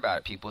 And you hear about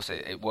it, people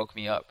say, it woke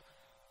me up.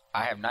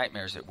 I have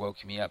nightmares that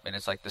woke me up, and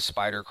it's like the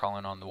spider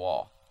crawling on the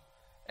wall.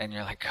 And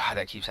you're like, God,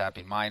 that keeps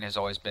happening. Mine has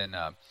always been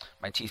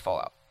my teeth fall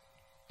out.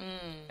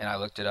 And I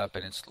looked it up,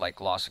 and it's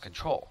like loss of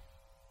control.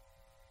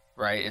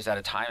 Right? Is at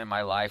a time in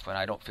my life when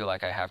I don't feel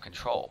like I have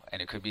control.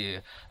 And it could be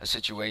a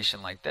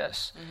situation like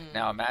this.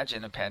 Now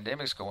imagine a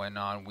pandemic's going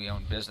on. We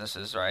own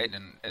businesses, right?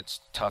 And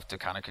it's tough to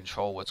kind of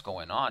control what's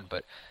going on.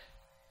 But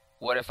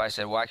what if I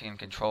said, well, I can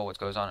control what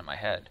goes on in my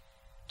head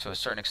to a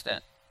certain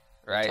extent,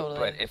 right? Totally.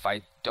 But if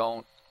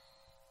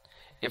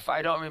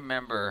I don't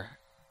remember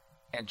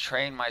and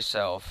train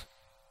myself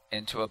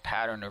into a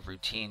pattern of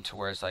routine to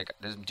where it's like,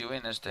 I'm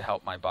doing this to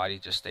help my body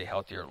just stay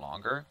healthier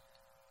longer,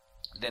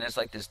 then it's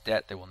like this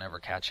debt that will never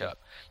catch up.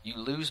 You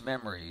lose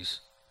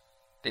memories,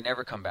 they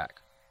never come back.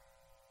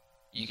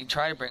 You can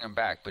try to bring them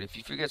back, but if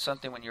you forget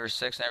something when you were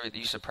 6 and everything,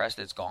 you suppressed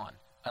it, it's gone.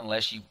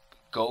 Unless you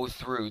go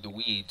through the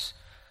weeds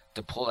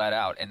to pull that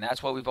out. And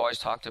that's what we've always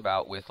talked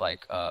about with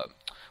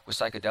with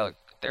psychedelic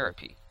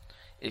therapy.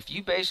 If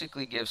you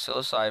basically give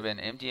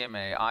psilocybin,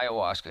 MDMA,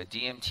 ayahuasca,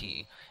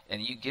 DMT,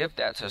 and you give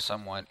that to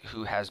someone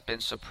who has been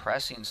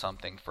suppressing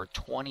something for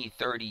 20,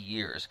 30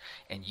 years,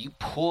 and you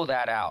pull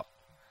that out,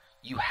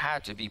 you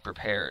had to be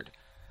prepared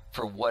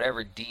for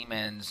whatever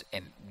demons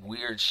and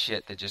weird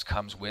shit that just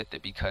comes with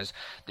it, because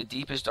the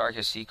deepest,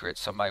 darkest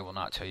secrets somebody will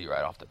not tell you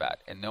right off the bat,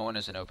 and no one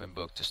is an open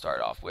book to start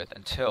off with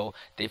until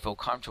they feel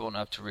comfortable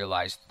enough to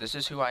realize, this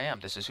is who I am,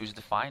 this is who's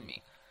defined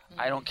me.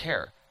 I don't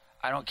care.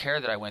 I don't care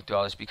that I went through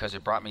all this, because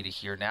it brought me to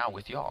here now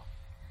with y'all.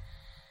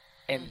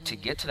 And to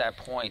get to that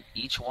point,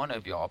 each one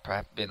of y'all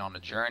have been on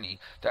a journey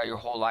throughout your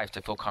whole life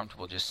to feel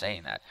comfortable just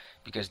saying that,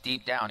 because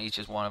deep down, each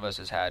one of us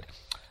has had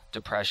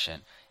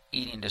depression,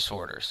 eating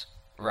disorders,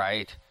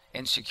 right?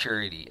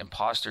 Insecurity,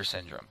 imposter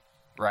syndrome,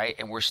 right?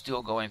 And we're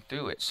still going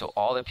through it. So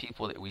all the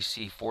people that we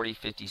see 40,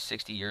 50,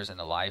 60 years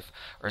into life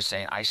are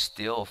saying, I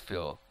still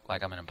feel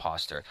like I'm an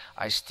imposter.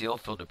 I still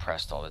feel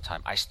depressed all the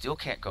time. I still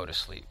can't go to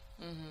sleep.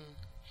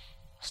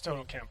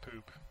 Still can't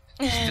poop.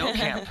 Still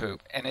can't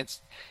poop. And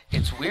it's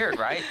weird,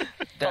 right?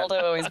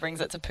 Aldo always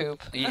brings it to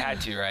poop. You had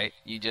to, right?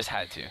 You just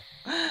had to.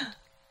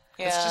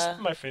 Yeah. It's just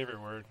my favorite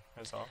word,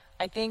 that's all.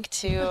 I think,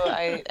 too,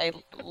 I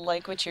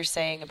like what you're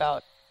saying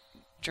about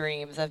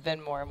dreams. I've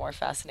been more and more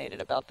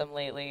fascinated about them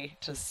lately.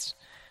 Just,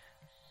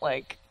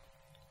 like,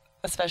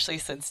 especially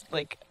since,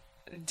 like,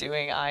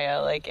 doing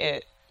Aya, like,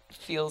 it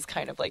feels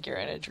kind of like you're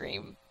in a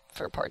dream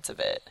for parts of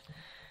it.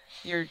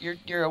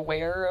 You're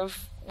aware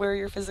of where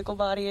your physical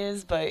body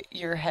is, but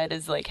your head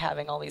is, like,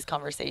 having all these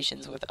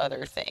conversations with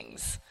other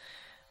things.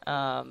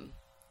 And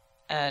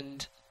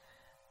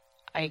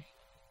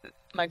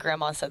my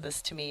grandma said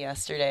this to me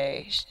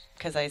yesterday,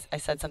 because I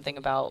said something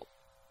about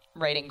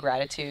writing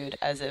gratitude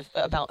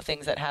about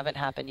things that haven't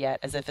happened yet,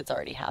 as if it's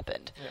already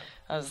happened. Yeah.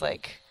 I was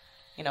like,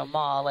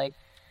 Ma, like,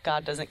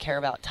 God doesn't care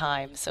about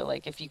time. So,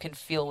 like, if you can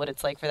feel what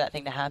it's like for that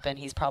thing to happen,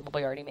 he's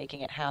probably already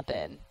making it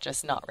happen,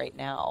 just not right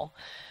now.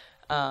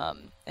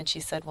 And she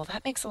said, well,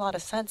 that makes a lot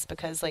of sense,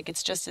 because, like,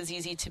 it's just as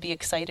easy to be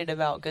excited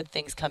about good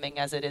things coming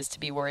as it is to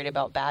be worried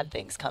about bad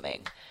things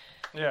coming.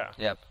 Yeah.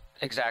 Yep.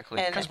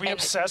 Exactly. Because we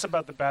obsess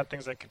about the bad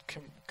things that could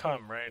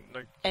come, right?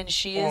 Like, And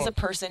she is a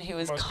person who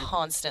is most people.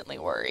 constantly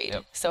worried.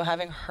 Yep. So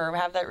having her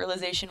have that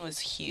realization was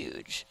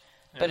huge.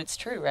 But it's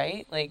true,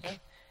 right? Like,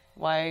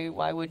 why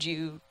would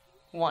you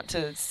want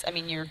to? I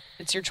mean,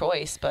 it's your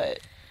choice, but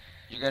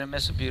You're going to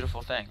miss a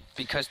beautiful thing,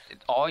 because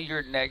all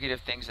your negative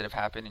things that have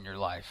happened in your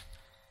life,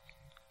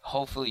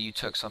 hopefully you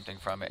took something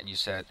from it and you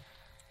said,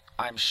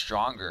 I'm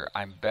stronger,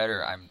 I'm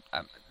better,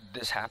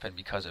 this happened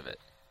because of it.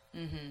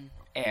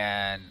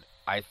 And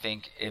I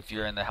think if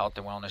you're in the health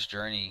and wellness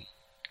journey,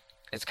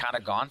 it's kind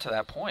of gone to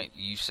that point.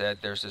 You said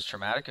there's this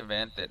traumatic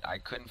event that I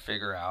couldn't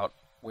figure out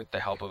with the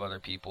help of other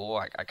people.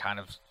 I kind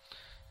of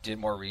did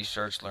more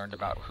research, learned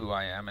about who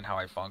I am and how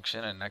I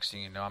function, and next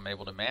thing you know, I'm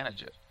able to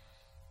manage it.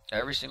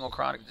 Every single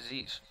chronic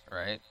disease,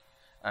 right?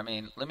 I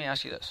mean, let me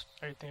ask you this.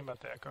 Are you thinking about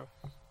the echo?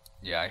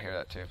 Yeah, I hear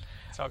that too.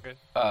 It's all good.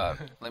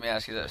 Let me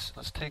ask you this.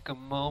 Let's take a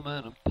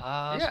moment and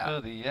pause Yeah. for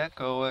the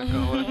echo,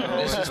 echo.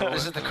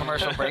 This is the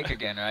commercial break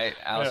again, right?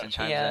 Allison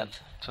chimes yeah. in.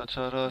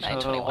 Cha-cha-da,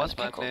 921 what's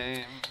my pickle.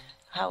 name?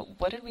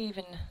 what did we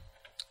even?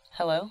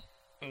 Hello?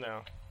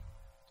 No.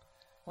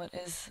 What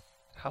is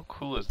How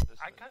cool is this?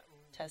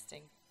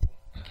 testing?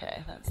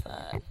 Okay, that's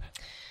that.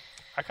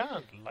 I kind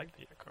of like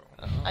the echo.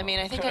 I mean,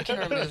 I think I can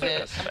remove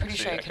it. I'm pretty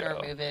Sexy sure I can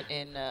echo. remove it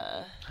in.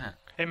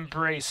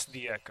 Embrace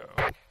the echo.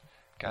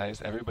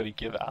 Guys, everybody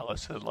give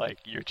Allison, like,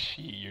 your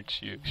chi.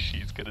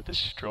 She's gonna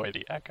destroy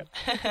the echo.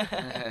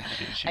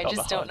 She's I on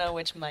just the don't hunt. know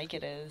which mic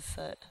it is.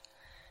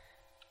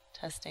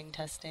 Testing.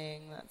 That's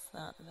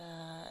not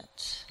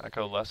that.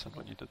 Echo lesson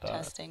when you did that.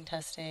 Testing.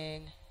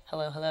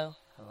 Hello. Hello.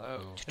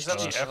 Is that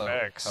the Hello.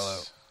 FX? Hello.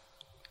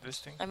 This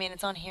thing? I mean,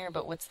 it's on here,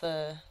 but what's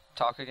the?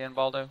 talk again,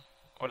 Baldo?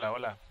 Hola,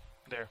 hola.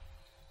 There.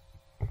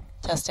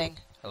 Testing.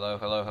 Hello,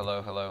 hello,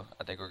 hello, hello.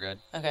 I think we're good.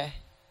 Okay.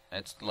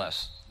 It's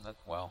less.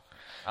 Well,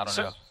 I don't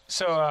know.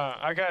 So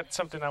I got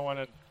something I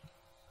wanted.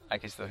 I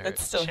can still hear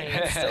It's it. still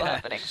it's still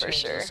happening for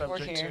Change the sure. We're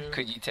subject here. to-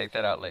 Could you take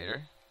that out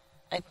later?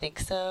 I think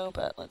so,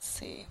 but let's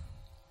see.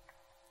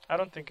 I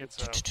don't think it's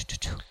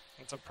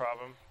a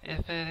problem.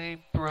 If it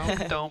ain't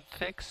broke, don't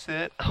fix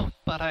it. Oh,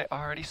 but I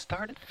already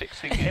started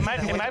fixing it. It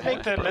might make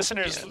the Broken.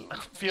 listeners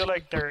feel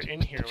like they're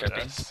in here with Tripping?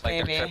 us.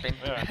 Like Maybe. they're tripping?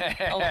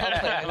 Yeah. I'll play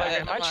with Like,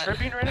 it. am I I'm not-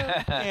 tripping right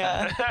now?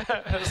 Yeah.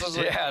 This is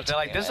like Yeah, they're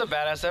like, this is a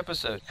badass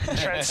episode.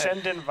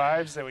 transcendent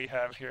vibes that we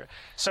have here.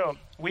 So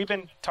we've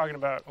been talking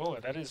about. Oh,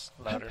 that is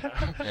louder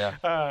now.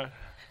 Yeah.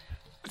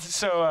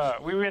 So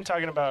we've been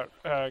talking about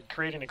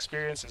creating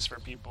experiences for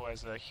people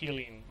as a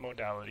healing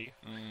modality,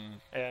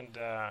 and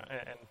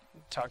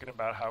talking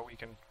about how we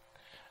can,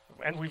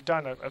 and we've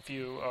done a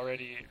few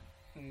already,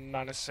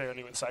 not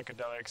necessarily with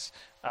psychedelics,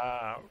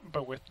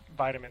 but with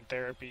vitamin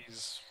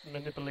therapies,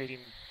 manipulating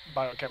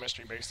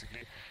biochemistry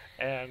basically,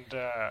 and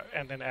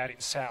then adding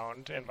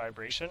sound and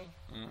vibration,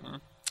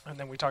 and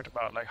then we talked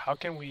about like how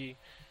can we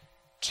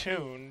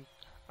tune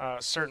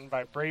certain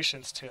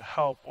vibrations to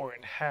help or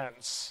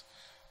enhance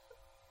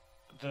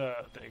the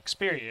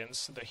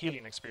experience, the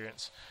healing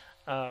experience.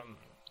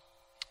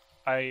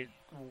 I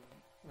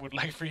would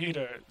like for you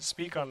to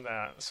speak on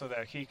that so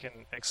that he can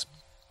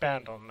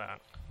expand on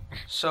that.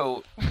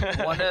 So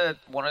one of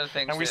the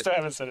things And we that, still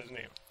haven't said his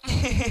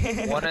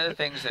name. one of the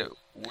things that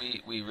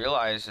we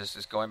realize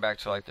is going back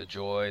to like the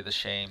joy, the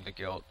shame, the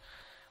guilt.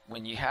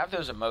 When you have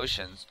those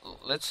emotions,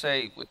 let's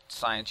say with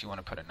science you want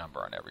to put a number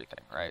on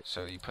everything, right?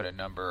 So you put a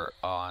number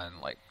on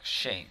like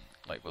shame,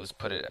 like let's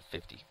put it at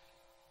 50.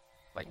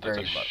 Like That's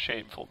very a low.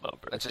 shameful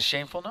number. It's a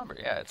shameful number.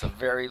 Yeah, it's a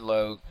very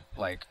low,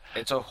 like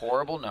it's a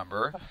horrible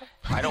number.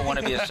 I don't want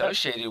to be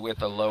associated with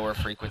a lower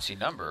frequency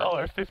number. All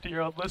our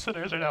 50-year-old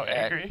listeners are now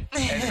angry.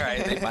 And,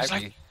 right, they might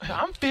be.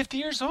 I'm 50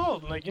 years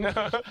old, like, you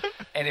know.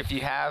 And if you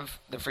have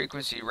the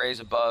frequency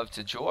raised above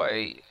to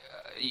joy,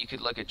 you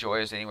could look at joy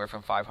as anywhere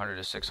from 500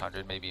 to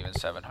 600, maybe even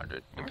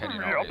 700,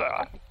 depending on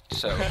the.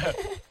 So,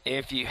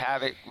 if you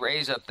have it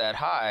raised up that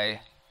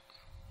high,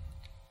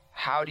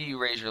 how do you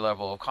raise your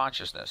level of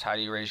consciousness? How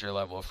do you raise your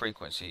level of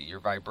frequency?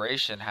 Your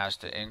vibration has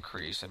to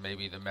increase, and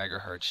maybe the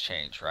megahertz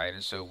change, right?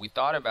 And so we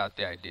thought about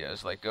the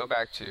ideas, like go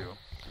back to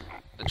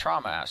the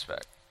trauma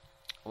aspect.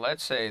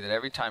 Let's say that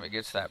every time it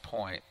gets to that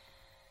point,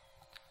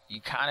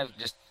 you kind of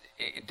just,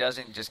 it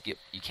doesn't just get,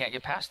 you can't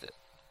get past it.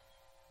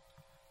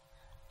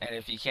 And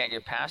if you can't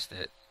get past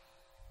it,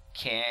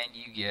 can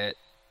you get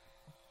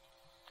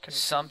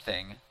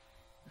something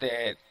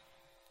that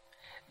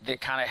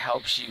kind of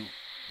helps you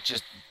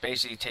just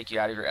basically take you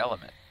out of your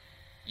element?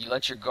 You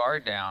let your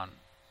guard down,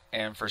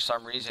 and for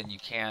some reason you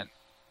can't,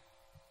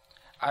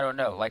 I don't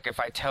know, like if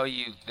I tell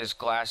you this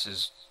glass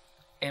is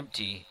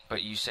empty,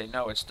 but you say,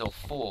 no, it's still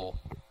full,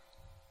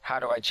 how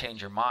do I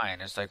change your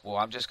mind? It's like, well,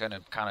 I'm just going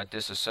to kind of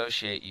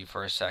disassociate you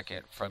for a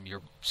second from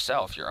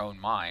yourself, your own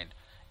mind,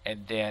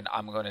 and then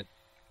I'm going to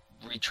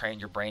retrain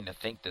your brain to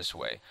think this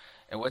way.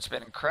 And what's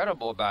been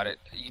incredible about it,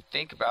 you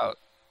think about,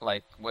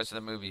 like, what's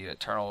the movie,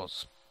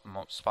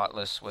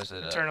 Spotless, was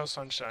it? Eternal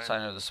Sunshine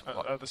Sign of the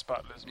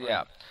Spotless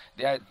Mind.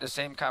 Yeah. The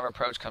same kind of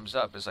approach comes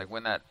up. It's like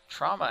when that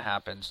trauma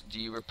happens, do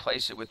you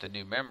replace it with a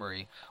new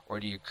memory or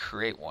do you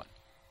create one?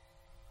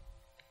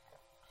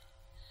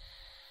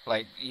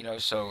 Like, you know,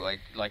 so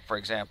like for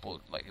example,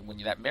 like when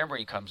that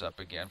memory comes up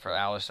again for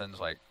Allison's,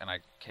 like, and I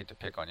hate to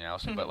pick on you,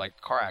 Allison, but like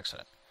car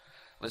accident.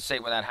 Let's say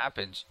when that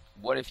happens,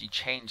 what if you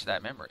change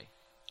that memory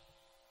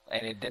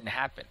and it didn't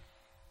happen?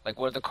 Like,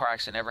 what if the car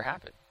accident never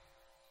happened?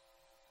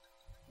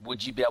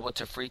 Would you be able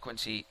to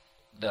frequency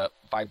the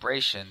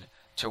vibration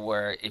to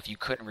where if you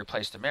couldn't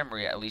replace the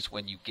memory, at least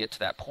when you get to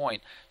that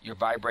point, you're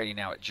vibrating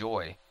now at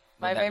joy?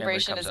 My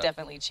vibration has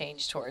definitely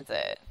changed towards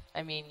it.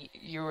 I mean,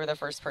 you were the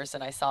first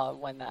person I saw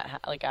when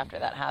that, like after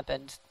that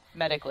happened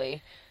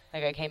medically.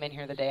 Like I came in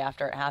here the day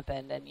after it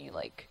happened and you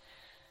like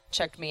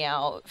checked me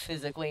out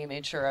physically,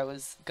 made sure I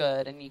was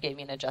good, and you gave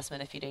me an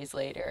adjustment a few days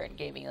later and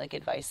gave me like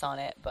advice on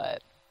it.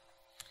 But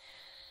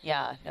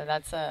yeah, no,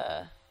 that's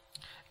And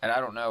I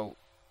don't know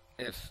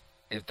if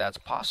that's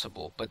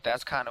possible, but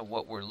that's kind of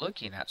what we're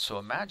looking at. So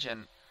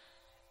imagine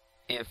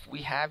if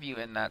we have you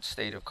in that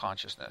state of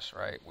consciousness,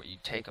 right, where you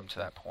take them to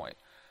that point.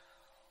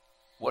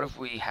 What if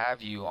we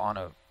have you on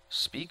a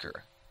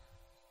speaker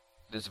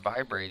that's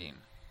vibrating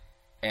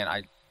and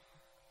I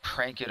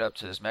crank it up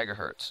to this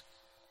megahertz,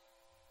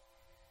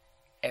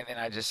 and then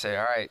I just say,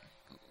 all right,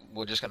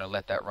 we're just going to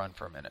let that run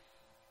for a minute.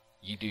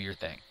 You do your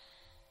thing.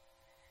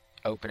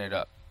 Open it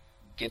up.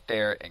 Get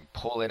there and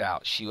pull it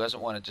out. She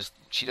doesn't want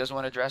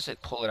to address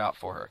it, pull it out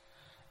for her.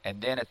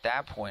 And then at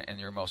that point, in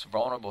your most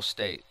vulnerable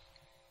state,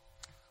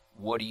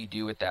 what do you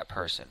do with that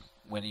person?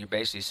 When you're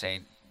basically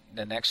saying,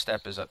 the next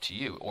step is up to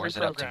you, or is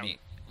it up to me?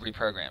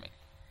 Reprogramming.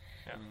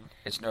 Yeah.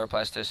 It's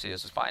neuroplasticity at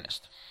its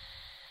finest.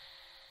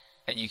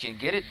 And you can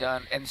get it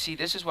done. And see,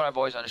 this is what I've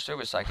always understood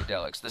with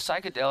psychedelics. The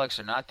psychedelics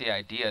are not the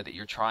idea that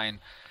you're trying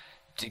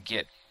to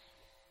get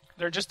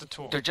They're just a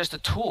tool. They're just a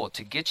tool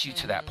to get you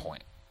to that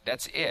point.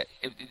 That's it.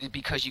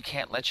 Because you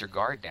can't let your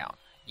guard down.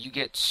 You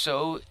get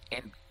so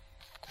in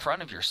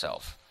front of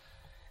yourself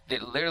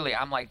that literally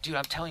I'm like, dude,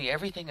 I'm telling you,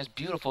 everything is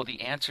beautiful.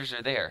 The answers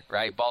are there,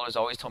 right? Balder's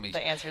always told me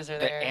The answers are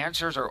the there.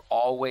 answers are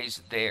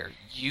always there.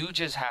 You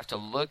just have to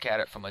look at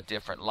it from a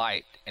different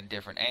light and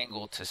different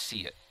angle to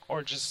see it.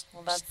 Or just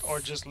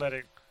let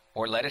it.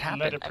 Or let it happen.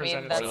 Let it I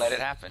present mean, Or itself. let it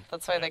happen.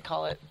 That's why they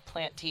call it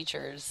plant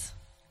teachers.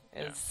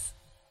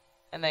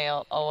 And they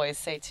always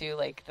say too,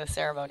 like, the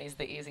ceremony is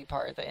the easy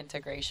part. The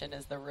integration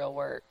is the real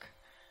work.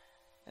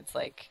 It's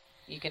like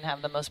you can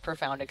have the most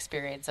profound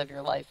experience of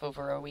your life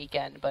over a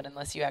weekend, but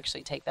unless you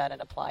actually take that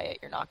and apply it,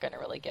 you're not going to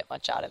really get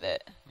much out of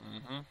it.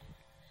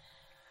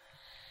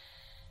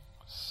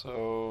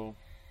 So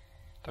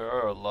there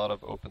are a lot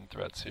of open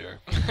threads here.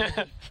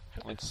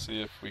 Let's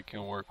see if we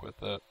can work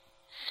with it.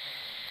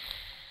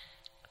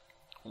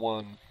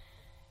 1.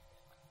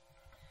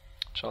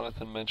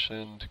 Jonathan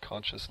mentioned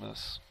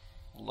consciousness.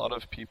 A lot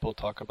of people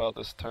talk about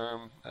this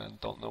term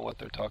and don't know what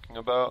they're talking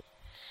about.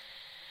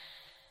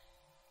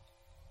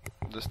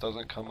 This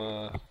doesn't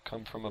come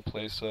from a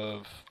place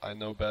of I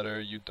know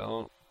better, you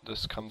don't.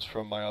 This comes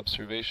from my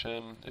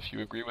observation. If you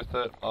agree with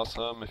it,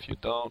 awesome. If you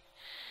don't,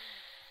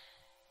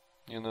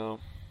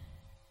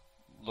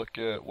 look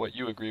at what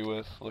you agree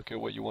with, look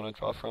at what you want to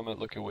draw from it,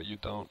 look at what you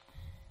don't.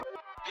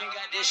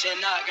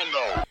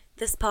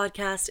 This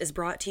podcast is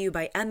brought to you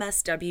by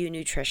MSW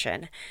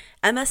Nutrition.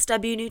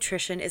 MSW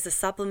Nutrition is a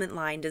supplement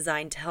line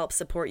designed to help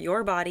support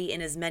your body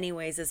in as many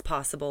ways as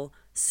possible,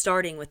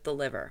 starting with the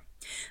liver.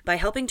 By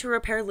helping to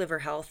repair liver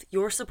health,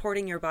 you're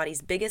supporting your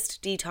body's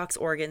biggest detox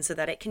organ so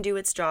that it can do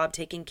its job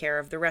taking care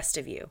of the rest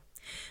of you.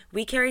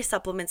 We carry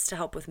supplements to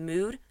help with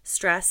mood,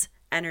 stress,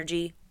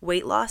 energy,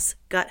 weight loss,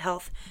 gut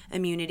health,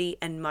 immunity,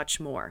 and much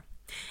more.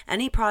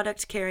 Any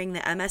product carrying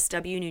the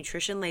MSW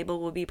Nutrition label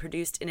will be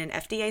produced in an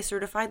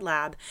FDA-certified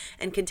lab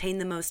and contain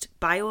the most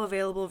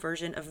bioavailable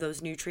version of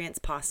those nutrients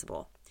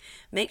possible.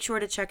 Make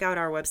sure to check out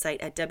our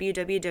website at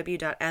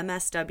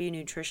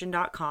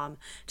www.mswnutrition.com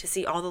to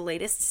see all the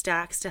latest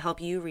stacks to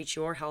help you reach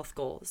your health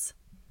goals.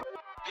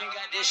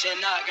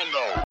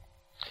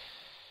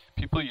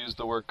 People use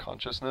the word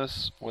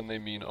consciousness when they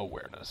mean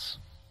awareness.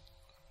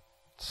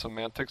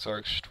 Semantics are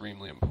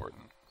extremely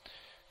important.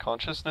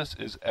 Consciousness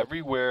is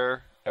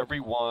everywhere,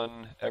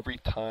 everyone, every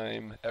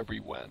time,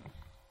 every when. I'm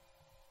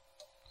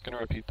going to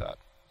repeat that.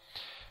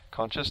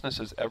 Consciousness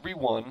is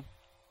everyone,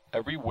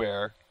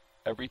 everywhere,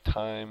 every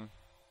time,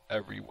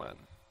 every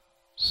when.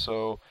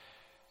 So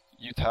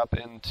you tap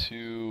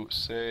into,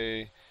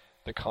 say,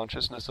 the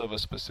consciousness of a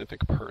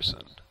specific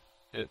person.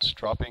 It's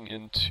dropping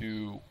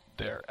into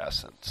their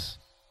essence.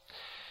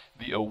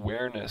 The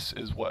awareness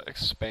is what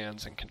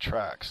expands and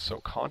contracts. So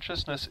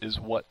consciousness is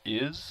what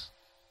is,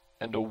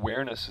 and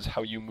awareness is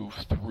how you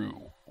move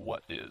through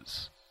what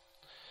is.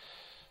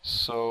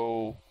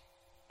 So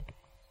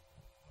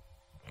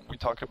we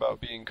talk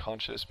about being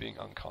conscious, being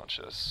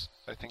unconscious.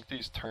 I think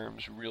these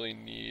terms really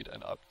need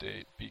an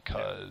update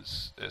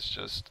because it's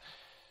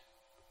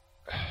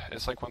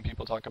like when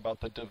people talk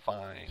about the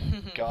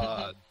divine,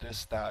 God,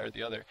 this, that, or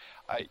the other.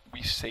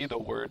 We say the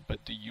word,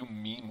 but do you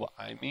mean what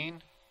I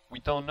mean? We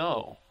don't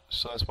know.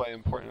 So that's why it's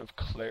important of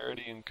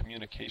clarity in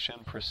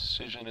communication,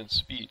 precision in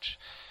speech.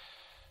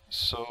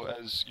 So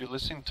as you're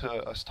listening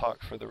to us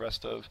talk for the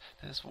rest of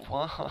this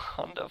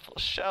wonderful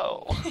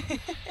show,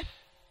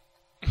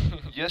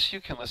 yes,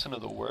 you can listen to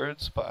the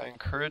words, but I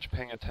encourage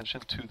paying attention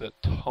to the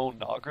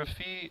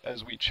tonography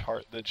as we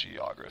chart the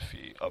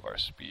geography of our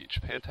speech.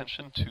 Pay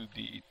attention to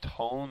the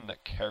tone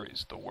that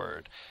carries the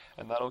word,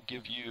 and that'll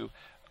give you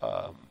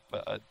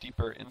a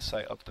deeper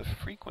insight of the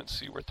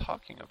frequency we're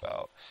talking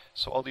about.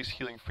 So all these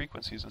healing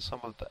frequencies and some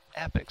of the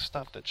epic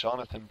stuff that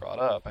Jonathan brought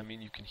up, I mean,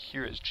 you can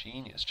hear his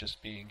genius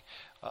just being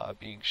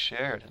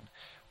shared, and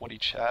what he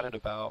chatted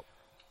about,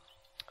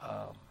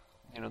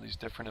 these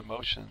different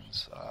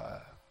emotions,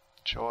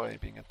 joy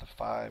being at the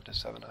 5 to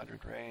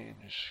 700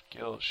 range,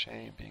 guilt,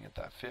 shame being at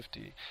that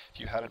 50. If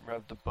you hadn't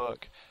read the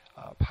book,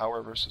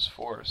 Power versus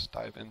Force,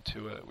 dive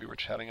into it. We were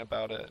chatting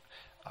about it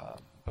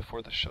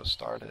before the show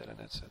started, and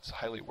it's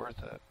highly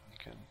worth it.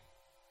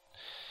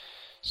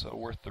 So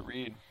worth the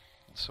read.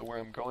 And so where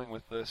I'm going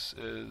with this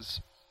is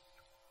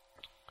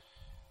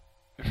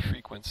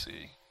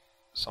frequency.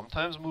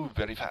 Sometimes move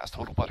very fast.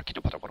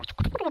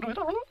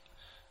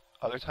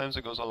 Other times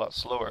it goes a lot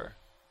slower.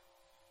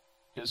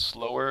 Is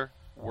slower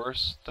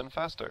worse than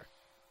faster?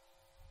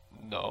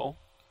 No.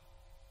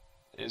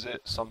 Is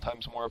it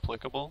sometimes more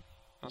applicable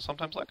and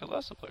sometimes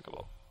less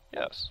applicable?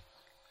 Yes.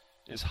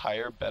 Is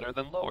higher better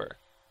than lower?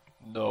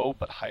 No,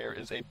 but higher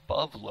is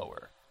above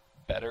lower.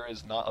 Better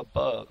is not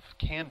above.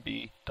 Can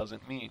be,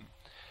 doesn't mean.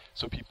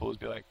 So people would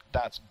be like,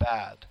 that's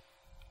bad.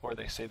 Or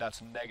they say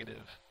that's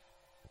negative.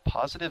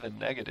 Positive and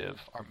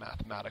negative are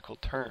mathematical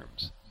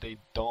terms. They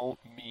don't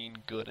mean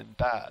good and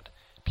bad.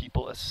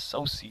 People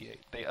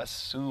associate. They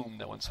assume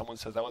that when someone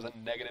says that was a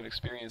negative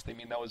experience, they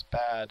mean that was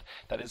bad.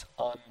 That is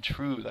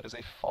untrue. That is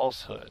a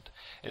falsehood.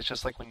 It's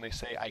just like when they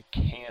say, I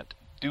can't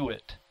do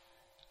it.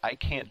 I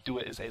can't do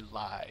it is a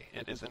lie.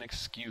 It is an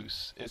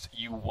excuse. It's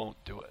you won't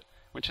do it,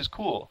 which is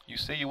cool. You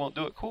say you won't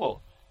do it,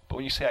 cool. But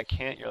when you say I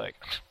can't, you're like,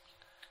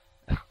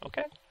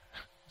 okay,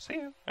 see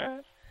you, all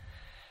right.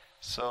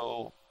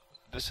 So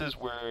this is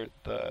where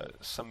the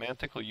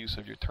semantical use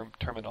of your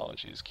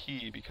terminology is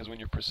key, because when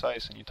you're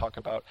precise and you talk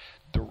about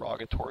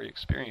derogatory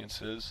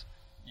experiences,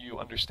 you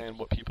understand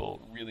what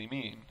people really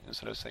mean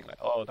instead of saying like,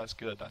 oh, that's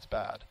good, that's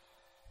bad.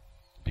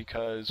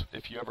 Because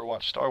if you ever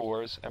watch Star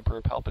Wars,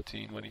 Emperor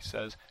Palpatine, when he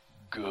says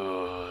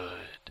good,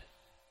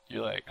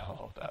 you're like,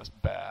 oh, that's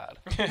bad.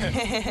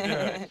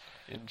 Yeah.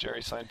 In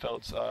Jerry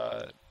Seinfeld's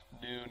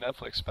new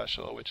Netflix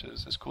special, which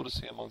is it's cool to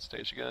see him on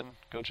stage again.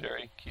 Go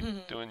Jerry,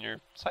 keep doing your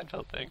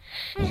Seinfeld thing.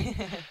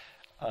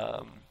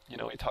 You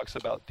know, he talks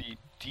about the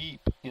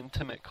deep,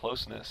 intimate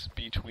closeness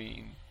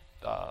between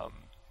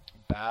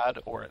bad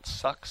or it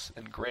sucks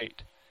and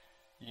great.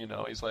 You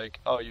know, he's like,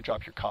 oh, you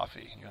dropped your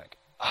coffee. And you're like,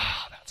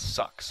 ah, that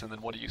sucks. And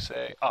then what do you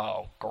say?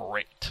 Oh,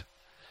 great.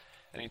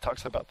 And he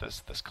talks about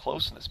this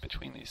closeness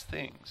between these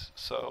things.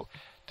 So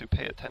to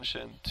pay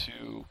attention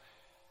to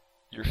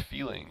your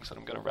feelings, and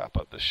I'm going to wrap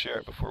up this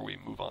share before we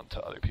move on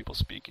to other people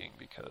speaking,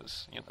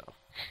 because, you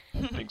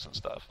know, things and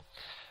stuff.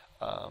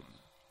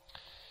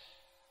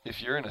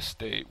 If you're in a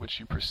state which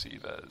you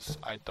perceive as,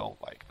 I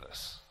don't like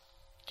this,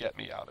 get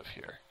me out of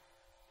here.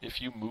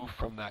 If you move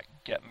from that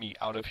get me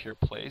out of here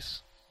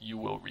place, you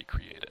will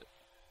recreate it.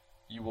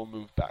 You will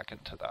move back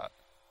into that.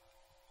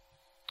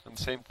 And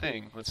same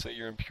thing, let's say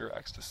you're in pure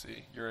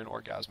ecstasy, you're in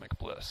orgasmic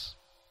bliss.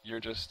 You're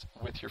just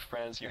with your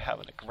friends, you're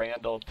having a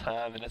grand old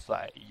time, and it's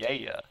like,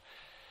 yeah.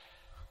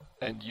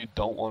 And you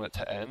don't want it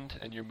to end,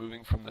 and you're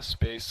moving from the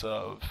space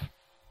of,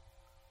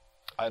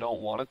 I don't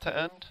want it to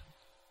end,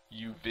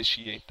 you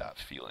vitiate that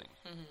feeling.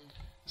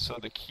 So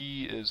the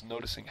key is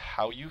noticing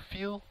how you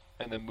feel,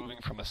 and then moving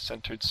from a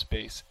centered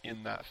space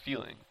in that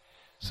feeling.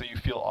 So you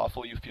feel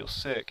awful, you feel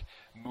sick,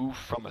 move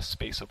from a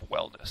space of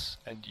wellness,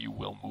 and you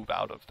will move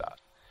out of that.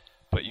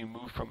 But you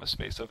move from a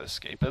space of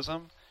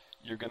escapism,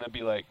 you're going to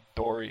be like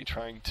Dory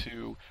trying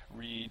to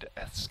read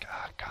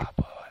escape,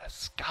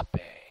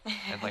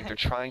 and like they're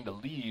trying to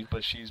leave,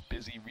 but she's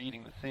busy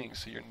reading the thing,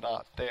 so you're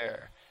not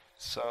there.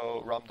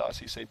 So Ram Dass,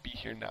 he say, be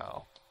here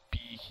now,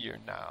 be here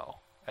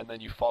now. And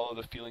then you follow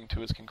the feeling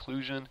to its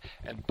conclusion,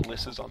 and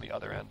bliss is on the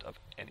other end of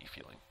any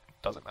feeling.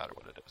 Doesn't matter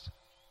what it is.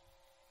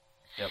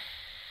 Yep.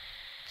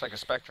 It's like a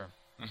spectrum.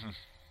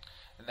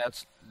 And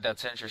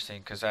that's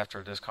interesting, because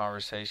after this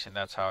conversation,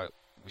 that's how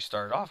we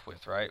started off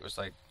with, right? It was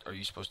like, are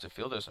you supposed to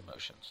feel those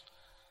emotions?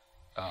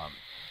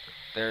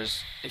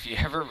 If you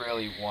ever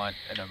really want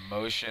an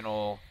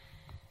emotional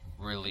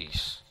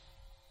release,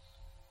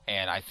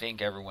 and I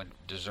think everyone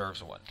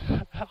deserves one,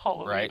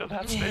 right?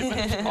 That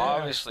statement.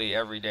 Obviously,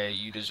 every day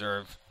you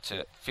deserve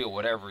to feel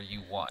whatever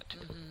you want,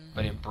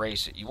 but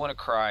embrace it. You want to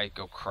cry,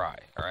 go cry,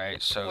 all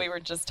right? So we were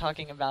just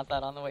talking about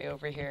that on the way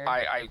over here.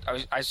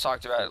 I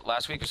talked about it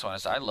last week or so, and I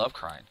said, I love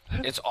crying.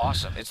 It's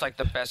awesome. It's like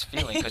the best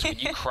feeling, because when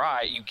you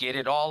cry, you get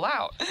it all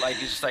out. Like,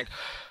 it's just like,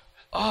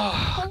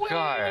 oh,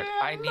 God,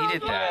 I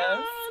needed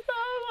that.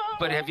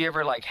 But have you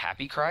ever, like,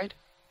 happy cried?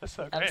 That's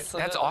so great.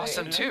 Absolutely. That's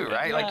awesome too,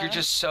 right? Yeah. Like, you're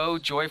just so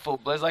joyful,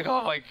 bliss, like,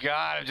 oh my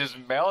God, I'm just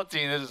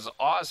melting. This is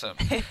awesome,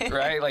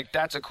 right? Like,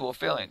 that's a cool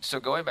feeling. So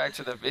going back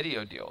to the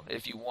video deal,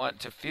 if you want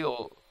to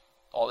feel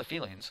all the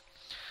feelings,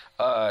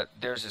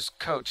 there's this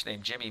coach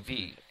named Jimmy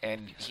V,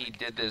 and he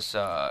did this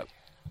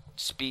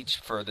speech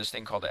for this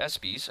thing called the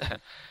ESPYs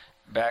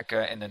back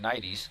in the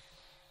 90s,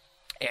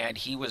 and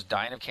he was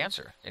dying of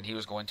cancer, and he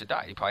was going to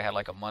die. He probably had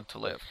like a month to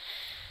live.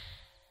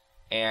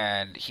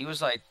 And he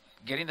was like,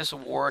 getting this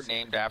award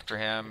named after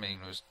him, and he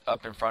was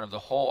up in front of the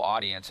whole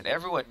audience, and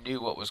everyone knew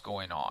what was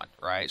going on,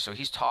 right? So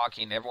he's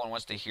talking, everyone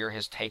wants to hear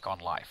his take on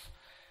life.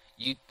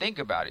 You think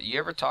about it. You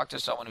ever talk to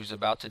someone who's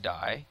about to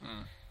die,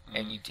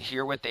 and you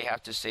hear what they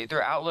have to say?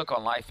 Their outlook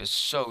on life is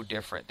so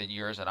different than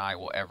yours and I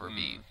will ever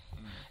be,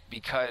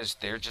 because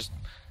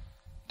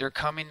they're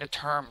coming to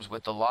terms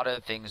with a lot of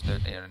the things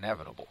that are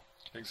inevitable.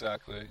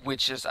 Exactly.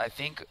 Which is, I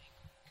think,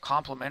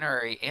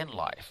 complementary in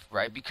life,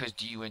 right? Because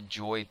do you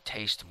enjoy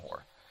taste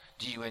more?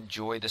 Do you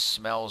enjoy the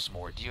smells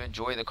more? Do you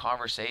enjoy the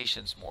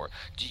conversations more?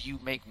 Do you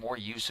make more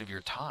use of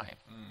your time?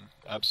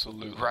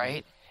 Absolutely.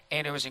 Right?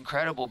 And it was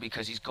incredible,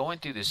 because he's going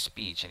through this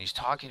speech and he's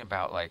talking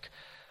about, like,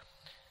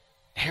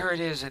 here it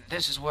is, and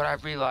this is what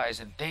I've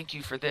realized, and thank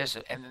you for this.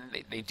 And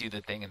then they do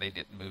the thing, and they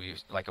did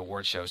movies, like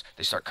award shows,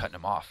 they start cutting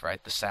him off,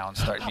 right? The sound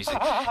starts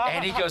music.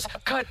 And he goes,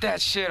 cut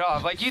that shit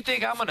off. Like, you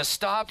think I'm going to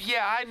stop?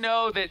 Yeah, I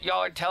know that y'all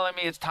are telling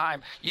me it's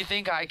time. You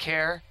think I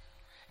care?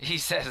 He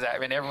says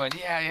that, and everyone,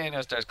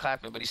 starts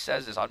clapping. But he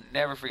says this, I'll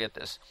never forget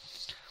this.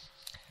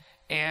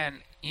 And,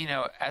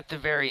 at the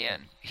very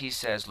end, he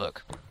says,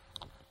 look,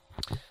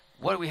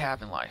 what do we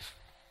have in life?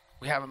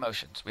 We have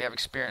emotions. We have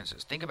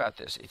experiences. Think about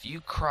this. If you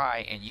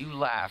cry and you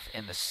laugh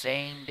in the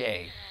same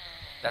day,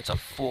 that's a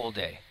full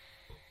day.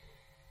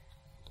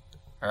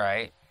 All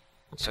right?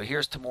 So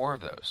here's to more of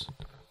those.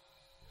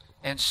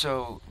 And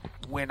so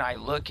when I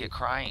look at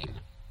crying,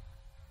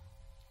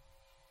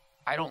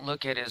 I don't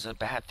look at it as a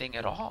bad thing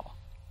at all.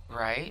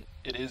 Right?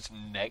 It is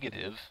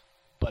negative,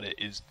 but it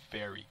is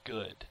very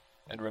good.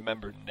 And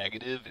remember,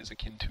 negative is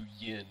akin to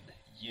yin.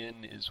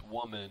 Yin is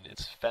woman,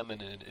 it's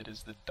feminine, it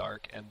is the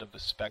dark end of the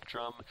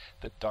spectrum,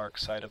 the dark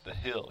side of the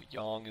hill.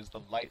 Yang is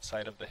the light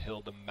side of the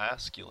hill, the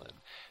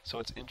masculine. So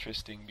it's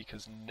interesting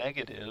because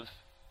negative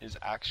is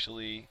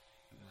actually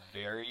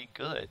very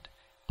good.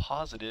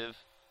 Positive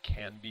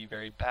can be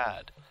very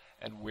bad.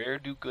 And where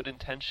do good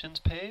intentions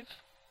pave?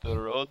 The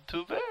road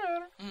to Ver.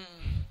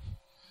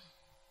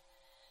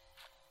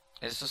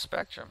 It's a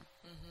spectrum.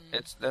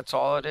 That's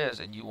all it is,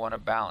 and you want to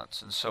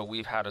balance. And so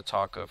we've had a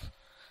talk of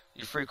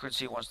your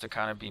frequency wants to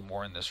kind of be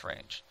more in this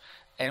range.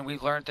 And we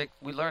learned it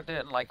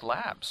in like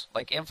labs.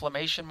 Like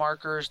inflammation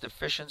markers,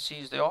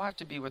 deficiencies, they all have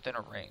to be within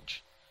a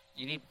range.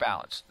 You need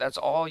balance. That's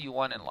all you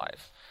want in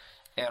life.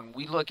 And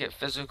we look at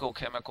physical,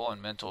 chemical,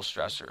 and mental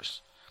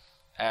stressors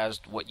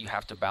as what you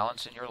have to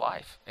balance in your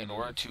life in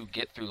order to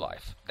get through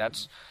life.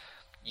 That's,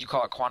 you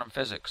call it quantum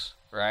physics,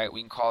 right?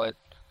 We can call it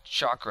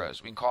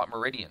chakras. We can call it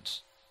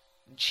meridians,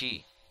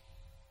 chi.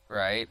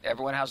 Right?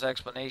 Everyone has an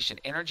explanation.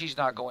 Energy's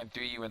not going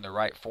through you in the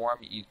right form.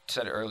 You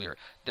said it earlier.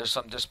 There's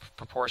some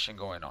disproportion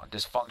going on,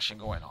 dysfunction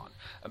going on.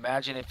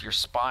 Imagine if your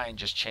spine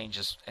just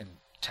changes in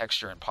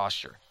texture and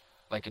posture,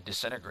 like it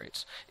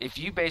disintegrates. If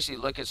you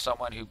basically look at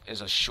someone who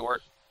is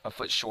a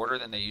foot shorter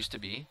than they used to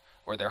be,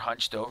 or they're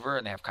hunched over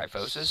and they have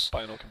kyphosis.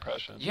 Spinal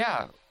compression.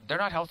 Yeah, they're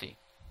not healthy.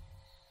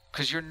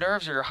 Because your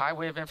nerves are your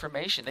highway of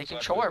information. They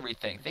control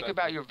everything. Think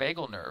about your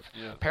vagal nerve.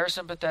 Yeah.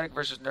 Parasympathetic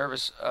versus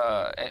nervous,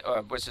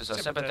 which is a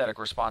sympathetic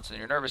response in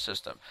your nervous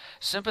system.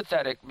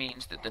 Sympathetic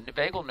means that the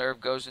vagal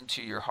nerve goes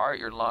into your heart,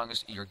 your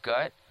lungs, your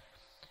gut,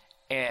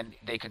 and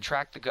they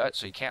contract the gut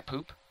so you can't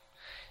poop.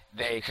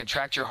 They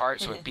contract your heart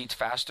so it beats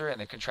faster,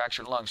 and they contract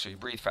your lungs so you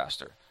breathe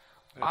faster.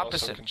 It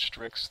also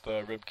constricts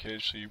the rib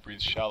cage so you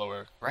breathe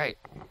shallower. Right.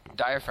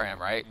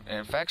 Diaphragm, right? It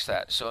affects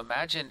that. So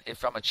imagine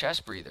if I'm a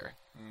chest breather.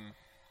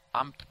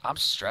 I'm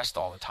stressed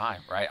all the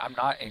time, right? I'm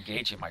not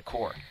engaging my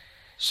core.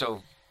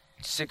 So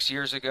 6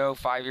 years ago,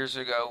 5 years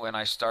ago, when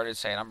I started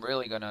saying I'm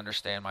really going to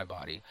understand my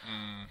body,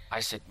 I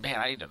said, man,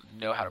 I need to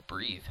know how to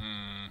breathe.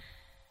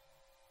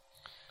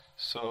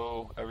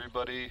 So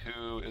everybody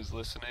who is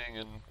listening,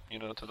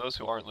 and to those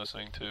who aren't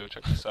listening too,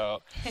 check this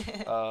out.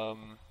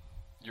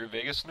 Your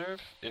vagus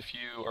nerve, if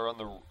you are on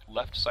the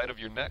left side of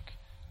your neck,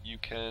 you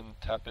can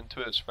tap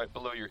into it. It's right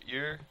below your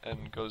ear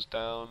and goes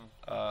down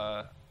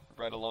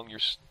right along your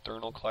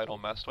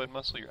sternocleidomastoid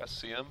muscle, your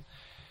SCM.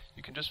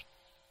 You can just,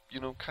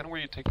 kind of where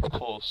you take the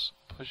pulse,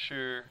 push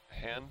your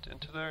hand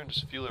into there and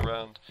just feel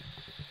around.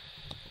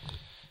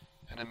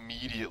 And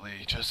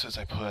immediately, just as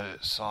I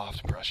put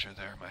soft pressure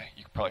there,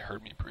 you probably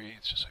heard me breathe.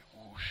 It's just like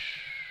whoosh.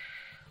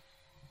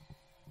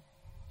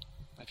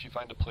 If you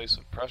find a place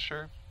of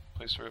pressure, a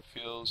place where it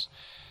feels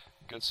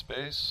good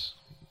space,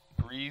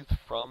 breathe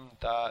from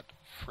that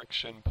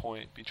friction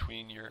point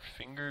between your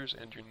fingers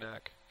and your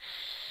neck.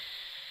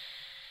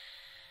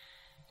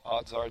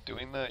 Odds are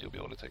doing that, you'll be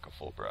able to take a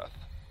full breath.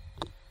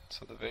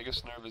 So the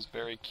vagus nerve is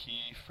very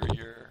key for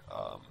your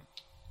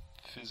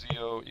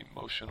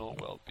physio-emotional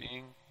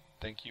well-being.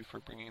 Thank you for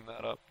bringing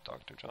that up,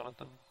 Dr.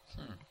 Jonathan.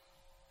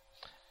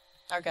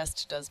 Our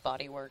guest does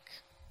body work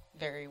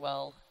very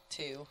well,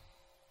 too.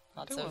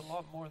 I do a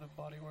lot more than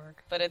body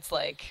work. But it's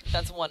like,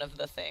 that's one of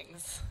the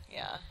things.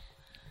 Yeah.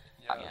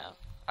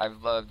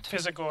 I've loved...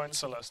 Physical and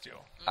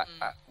celestial.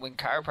 When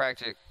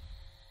chiropractic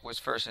was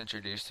first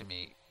introduced to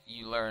me,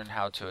 you learn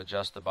how to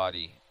adjust the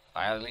body.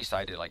 At least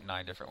I did like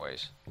 9 different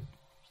ways.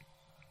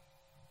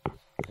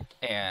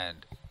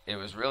 And it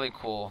was really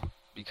cool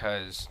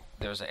because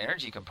there's an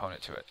energy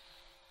component to it.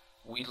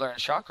 We learned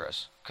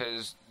chakras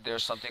because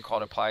there's something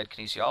called applied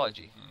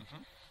kinesiology.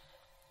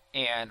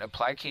 And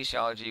applied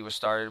kinesiology was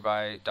started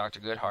by Dr.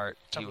 Goodhart.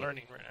 I'm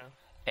learning right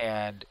now.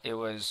 And it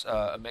was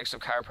a mix of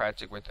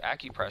chiropractic with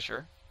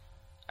acupressure.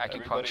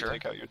 Everybody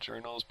take out your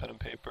journals, pen and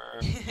paper,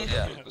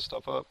 look the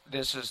stuff up.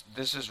 This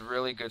is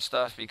really good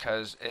stuff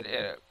because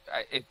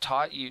it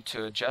taught you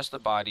to adjust the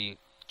body,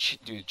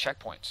 do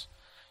checkpoints.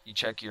 You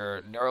check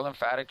your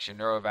neurolymphatics, your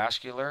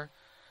neurovascular,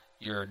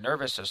 your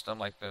nervous system,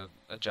 like the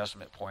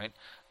adjustment point.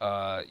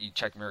 You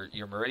check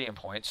your meridian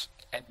points,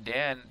 and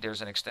then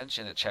there's an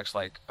extension that checks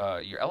like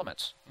your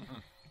elements,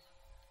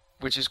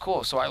 which is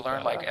cool. So I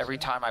learned like every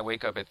time I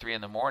wake up at 3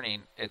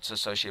 a.m, it's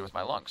associated with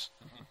my lungs,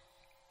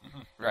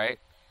 right?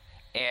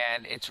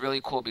 And it's really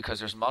cool because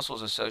there's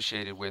muscles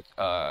associated with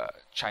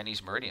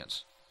Chinese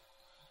meridians.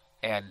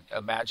 And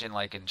imagine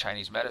like in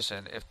Chinese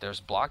medicine, if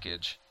there's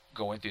blockage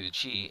going through the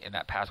qi in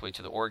that pathway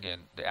to the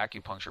organ, the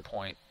acupuncture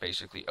point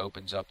basically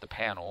opens up the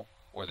panel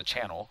or the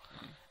channel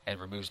and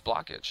removes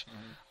blockage.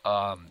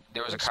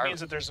 There was Which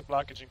means that there's a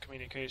blockage in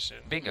communication.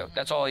 Bingo.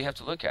 That's all you have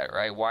to look at,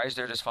 right? Why is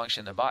there dysfunction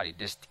in the body?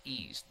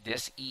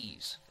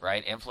 Dis-ease,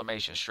 right?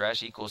 Inflammation.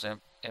 Stress equals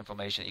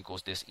inflammation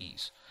equals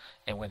dis-ease.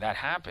 And when that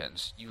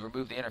happens, you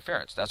remove the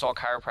interference. That's all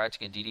chiropractic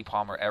and D.D.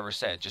 Palmer ever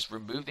said. Just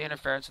remove the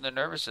interference in the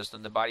nervous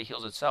system, the body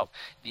heals itself.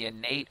 The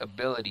innate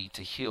ability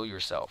to heal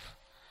yourself.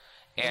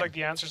 It's like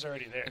the answer's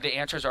already there. The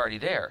answer's already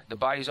there. The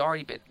body's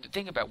already been...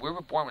 Think about it. We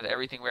were born with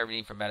everything we ever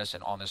need from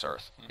medicine on this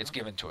earth. It's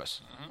given to us,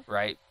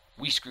 right?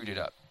 We screwed it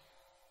up.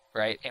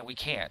 right? And we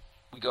can't.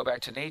 We go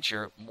back to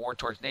nature, more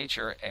towards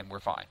nature, and we're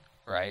fine,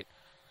 right?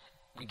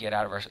 We get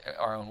out of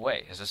our own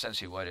way is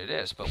essentially what it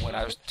is. But when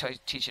I was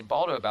teaching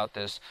Baldo about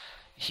this,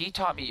 he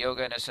taught me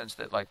yoga in a sense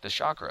that like the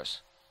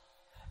chakras.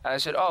 And I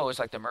said, oh, it's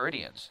like the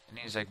meridians. And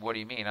he's like, what do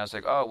you mean? I was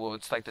like, oh, well,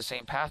 it's like the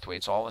same pathway.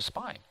 It's all the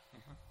spine,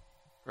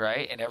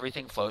 right? And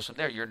everything flows from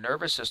there. Your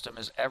nervous system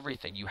is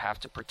everything. You have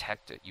to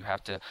protect it. You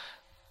have to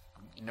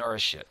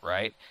nourish it,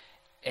 right?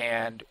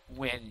 And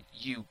when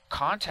you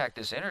contact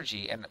this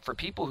energy, and for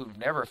people who've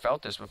never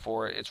felt this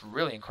before, it's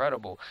really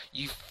incredible.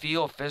 You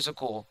feel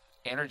physical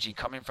energy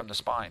coming from the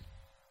spine.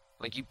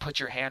 Like you put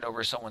your hand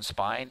over someone's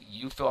spine,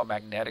 you feel a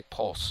magnetic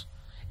pulse.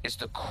 It's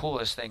the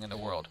coolest thing in the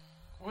world.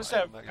 What's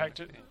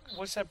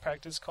that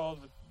practice called?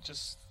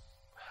 Just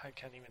I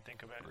can't even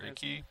think of it.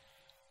 Reiki?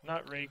 It's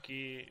not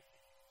Reiki.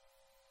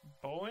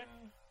 Bowen?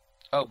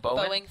 Oh,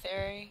 Bowen? Bowen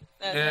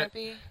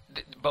therapy.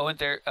 Bowen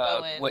therapy.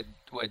 Bowen.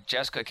 What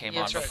Jessica came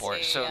Yeah, on before.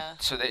 Tracy,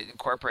 So they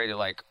incorporated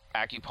like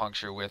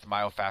acupuncture with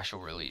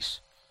myofascial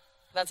release.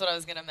 That's what I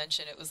was going to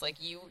mention. It was like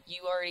you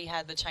already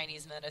had the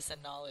Chinese medicine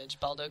knowledge.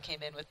 Baldo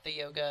came in with the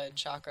yoga and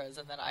chakras,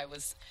 and then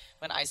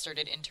when I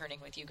started interning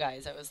with you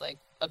guys, I was like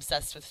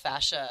obsessed with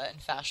fascia and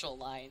fascial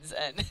lines.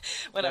 And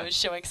when I was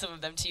showing some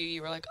of them to you,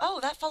 you were like, oh,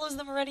 that follows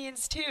the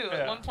meridians too. Yeah.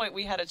 At one point,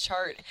 we had a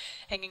chart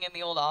hanging in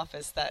the old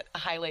office that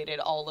highlighted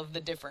all of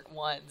the different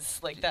ones,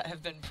 like that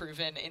have been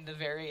proven in the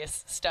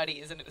various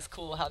studies. And it was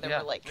cool how there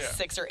were like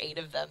 6 or 8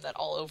 of them that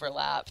all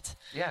overlapped.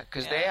 Yeah,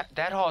 because Yeah.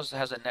 that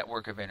has a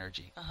network of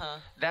energy. Uh-huh.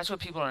 That's what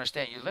people don't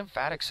understand. Your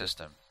lymphatic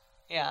system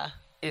Yeah.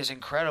 is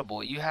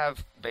incredible. You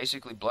have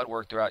basically blood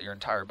work throughout your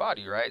entire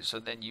body, right? So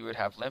then you would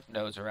have lymph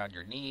nodes around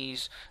your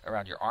knees,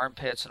 around your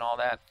armpits and all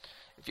that.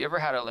 If you ever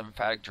had a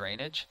lymphatic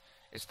drainage,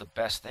 it's the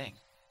best thing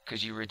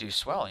because you reduce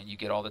swelling. You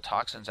get all the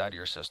toxins out of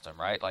your system,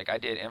 right? Like I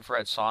did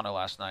infrared sauna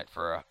last night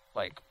for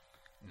like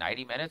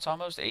 90 minutes,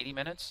 almost 80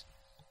 minutes.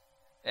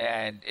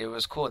 And it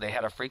was cool. They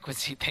had a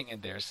frequency thing in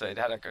there. So it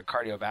had like a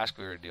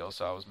cardiovascular deal.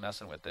 So I was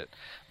messing with it.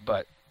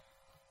 But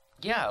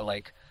yeah,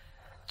 like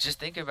just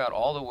think about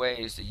all the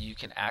ways that you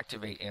can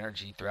activate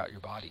energy throughout your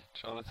body.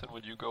 Jonathan,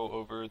 would you go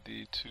over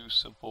the 2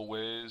 simple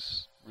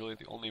ways, really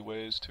the only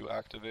ways to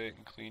activate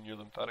and clean your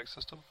lymphatic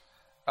system?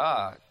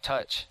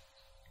 Touch.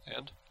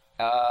 And?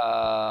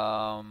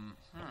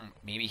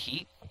 Maybe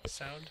heat,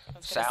 Sound? I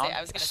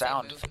was gonna say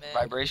sound, movement.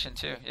 vibration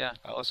too. Yeah,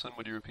 Allison,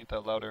 would you repeat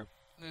that louder?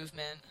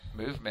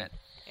 movement.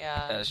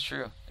 Yeah. That's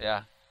true.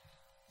 Yeah.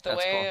 The That's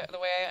way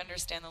cool. I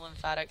understand the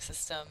lymphatic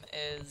system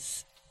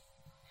is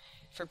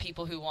for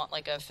people who want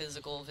like a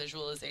physical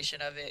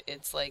visualization of it.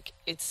 It's like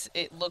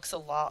it looks a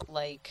lot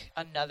like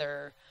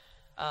another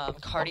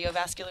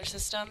cardiovascular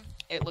system.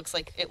 It looks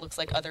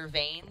like other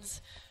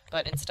veins,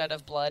 but instead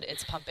of blood,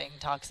 it's pumping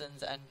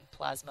toxins and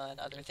plasma and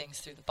other things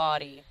through the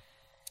body.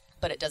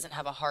 But it doesn't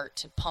have a heart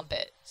to pump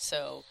it,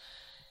 so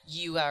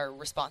you are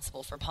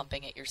responsible for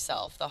pumping it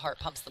yourself. The heart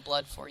pumps the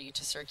blood for you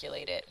to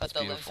circulate it, but That's the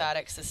beautiful.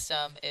 lymphatic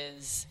system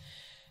is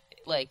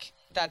like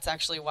that's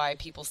actually why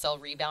people sell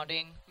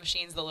rebounding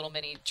machines, the little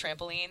mini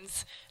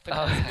trampolines,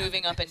 because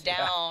moving up and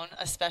down,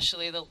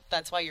 especially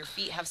that's why your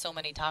feet have so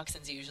many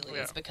toxins usually.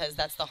 Yeah. It's because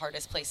that's the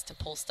hardest place to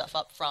pull stuff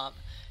up from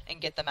and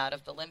get them out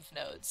of the lymph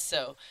nodes.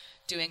 So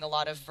doing a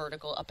lot of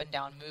vertical up and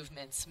down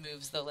movements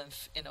moves the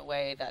lymph in a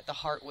way that the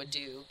heart would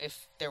do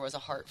if there was a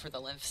heart for the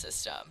lymph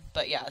system.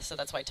 But yeah, so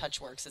that's why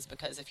touch works, is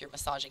because if you're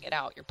massaging it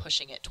out, you're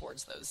pushing it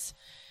towards those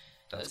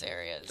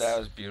areas. That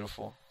was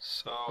beautiful.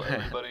 So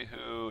everybody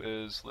who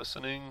is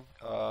listening,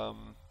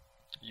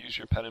 use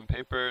your pen and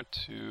paper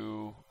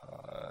to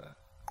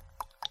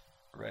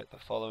write the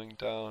following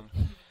down.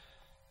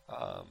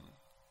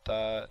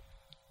 That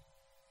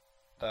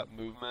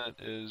movement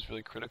is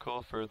really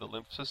critical for the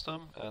lymph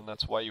system, and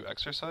that's why you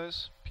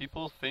exercise.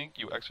 People think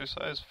you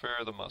exercise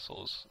for the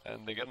muscles,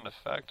 and they get an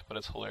effect, but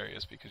it's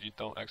hilarious because you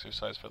don't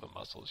exercise for the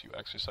muscles, you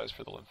exercise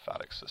for the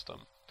lymphatic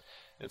system.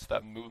 It's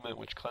that movement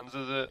which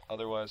cleanses it,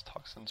 otherwise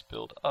toxins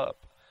build up.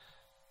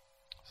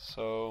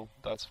 So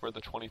that's where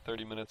the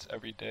 20-30 minutes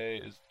every day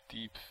is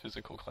deep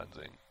physical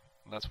cleansing.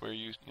 And that's where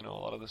you know, a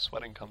lot of the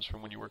sweating comes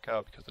from when you work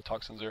out, because the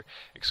toxins are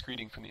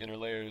excreting from the inner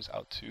layers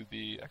out to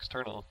the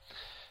external.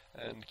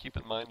 And keep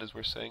in mind, as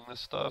we're saying this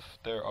stuff,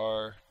 there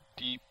are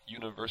deep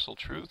universal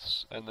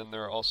truths, and then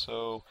there are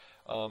also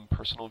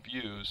personal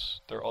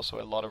views. There are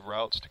also a lot of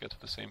routes to get to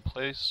the same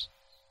place,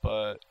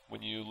 but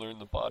when you learn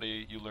the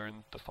body, you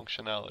learn the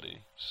functionality.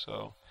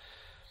 So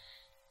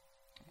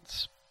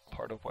it's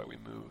part of why we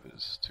move,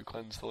 is to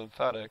cleanse the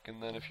lymphatic.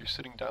 And then if you're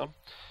sitting down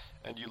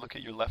and you look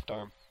at your left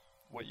arm,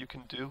 what you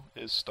can do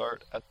is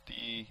start at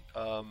the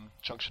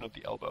junction of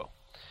the elbow.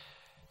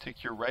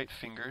 Take your right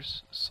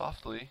fingers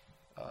softly,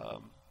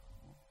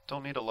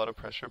 don't need a lot of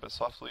pressure, but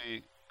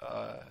softly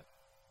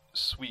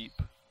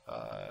sweep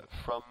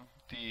from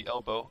the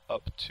elbow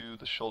up to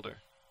the shoulder.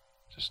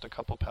 Just a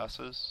couple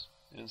passes,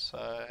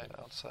 inside,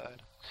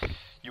 outside.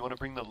 You want to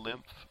bring the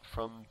lymph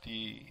from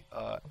the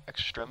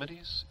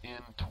extremities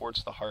in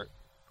towards the heart,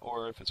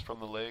 or if it's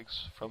from the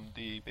legs, from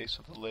the base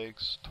of the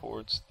legs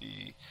towards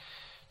the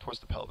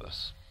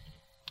pelvis.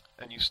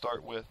 And you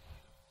start with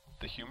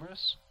the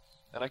humerus,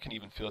 and I can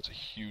even feel it's a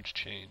huge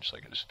change.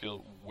 Like I just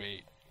feel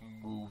weight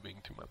moving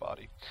through my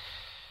body.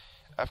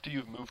 After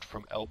you've moved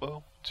from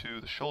elbow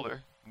to the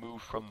shoulder,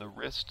 move from the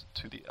wrist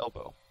to the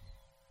elbow.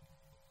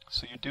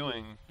 So you're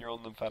doing your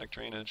own lymphatic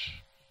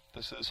drainage.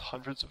 This is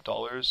hundreds of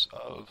dollars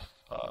of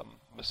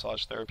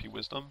massage therapy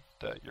wisdom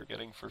that you're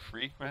getting for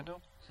free right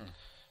now.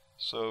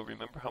 So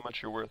remember how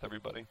much you're worth,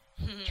 everybody.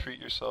 Treat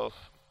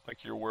yourself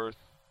like you're worth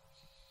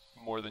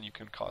more than you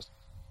can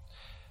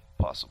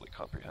possibly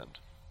comprehend.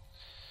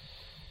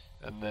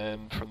 And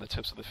then from the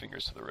tips of the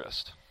fingers to the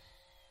wrist.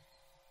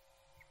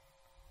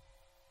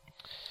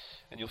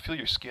 And you'll feel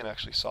your skin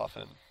actually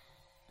soften.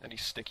 Any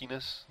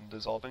stickiness and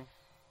dissolving.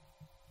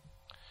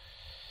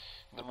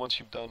 And then once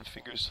you've done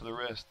fingers to the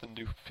wrist, then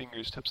do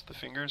fingers, tips of the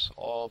fingers,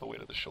 all the way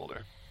to the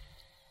shoulder.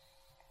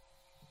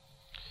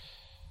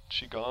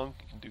 Qigong,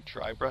 you can do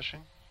dry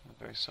brushing,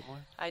 very similar.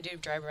 I do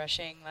dry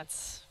brushing.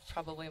 That's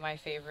probably my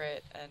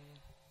favorite. And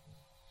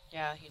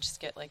yeah, you just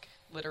get like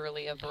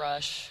literally a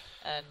brush.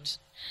 And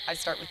I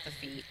start with the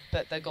feet.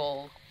 But the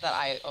goal that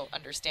I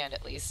understand,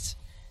 at least,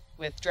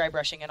 with dry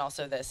brushing and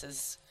also this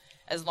is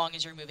as long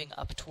as you're moving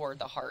up toward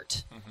the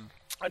heart.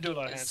 I do a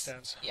lot of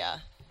handstands. Yeah.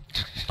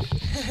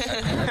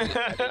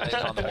 I do legs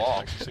on the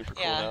wall. It's super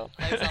cool Yeah, now.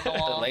 legs on the The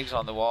wall. legs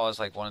on the wall is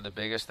like one of the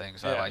biggest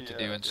things I Yeah. like to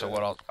do, and so Yeah.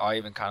 what I'll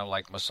even kind of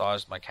like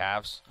massage my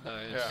calves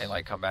Nice. Yeah. and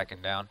like come back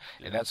and down,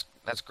 and that's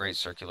great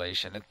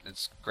circulation.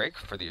 It's great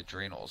for the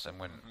adrenals. And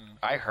when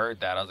I heard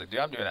that, I was like, dude,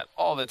 I'm doing that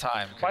all the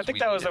time. Well, I 'cause think we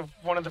that was need it.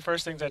 one of the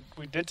first things that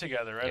we did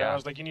together, right? Yeah. I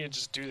was like, you need to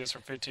just do this for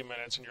 15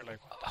 minutes, and you're like,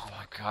 what the Oh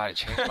my god, it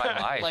changed my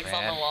life, Legs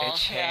on man. the wall,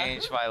 It yeah.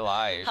 changed my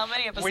life. How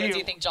many episodes We- do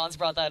you think John's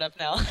brought that up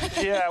now?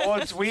 Yeah, well,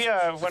 it's,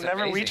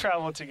 whenever we amazing.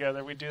 travel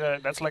together, we do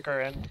that. That's like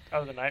our end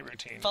of the night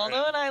routine. Baldo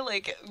right? and I,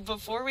 like,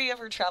 before we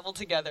ever traveled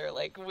together,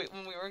 like,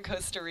 when we were in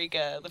Costa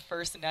Rica the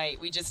first night,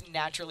 we just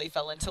naturally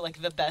fell into,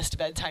 like, the best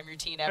bedtime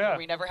routine ever. Yeah.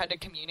 We never had to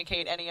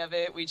communicate any of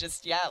it. We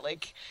just,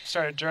 like,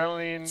 Started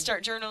journaling,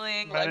 start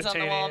journaling, legs on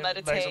the wall,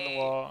 meditate. legs on the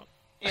wall,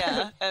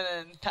 Yeah, and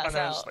then pass and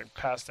then out. just like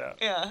passed out.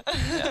 Yeah.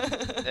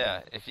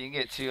 Yeah, if you can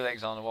get 2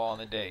 legs on the wall in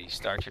a day, you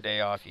start your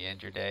day off, you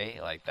end your day,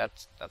 like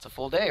that's a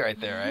full day right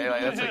there, right?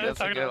 Like, that's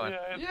a good one.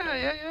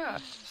 Yeah.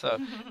 So,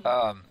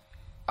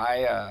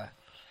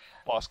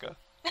 Waska.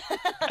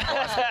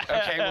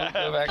 okay, we'll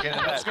go back into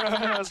Let's that.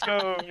 go. Let's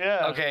go.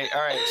 Yeah. Okay,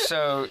 all right.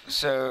 So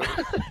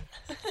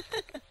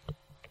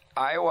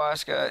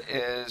ayahuasca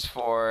is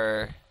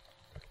for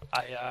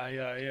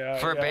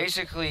Yeah.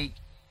 basically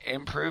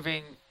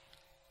improving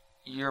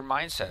your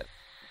mindset,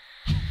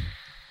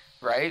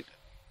 right?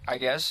 I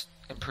guess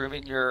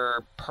improving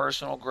your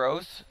personal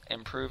growth,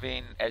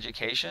 improving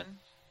education.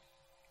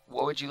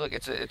 What would you look?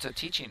 It's a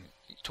teaching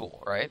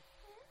tool, right?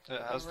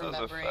 It has those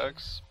Remembering.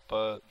 effects,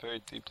 but very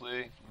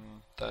deeply.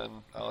 And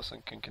then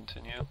Allison can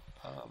continue.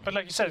 But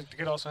like you said, it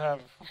could also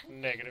have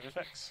negative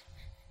effects.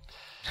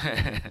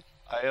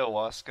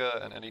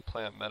 Ayahuasca and any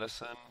plant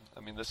medicine, I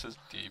mean, this is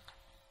deep.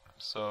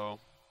 So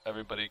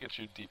everybody get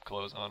your deep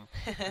clothes on.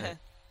 I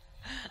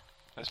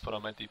just put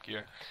on my deep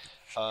gear.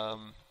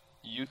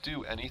 You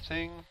do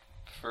anything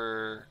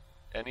for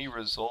any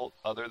result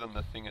other than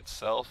the thing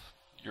itself,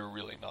 you're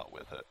really not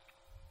with it.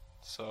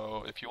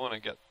 So if you want to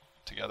get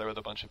together with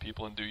a bunch of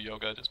people and do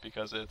yoga just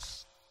because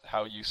it's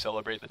how you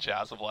celebrate the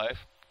jazz of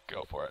life,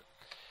 go for it.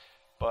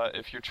 But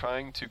if you're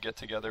trying to get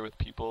together with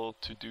people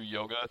to do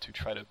yoga to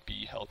try to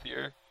be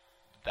healthier,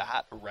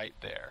 that right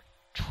there,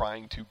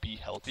 trying to be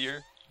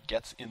healthier,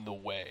 gets in the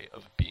way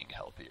of being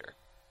healthier.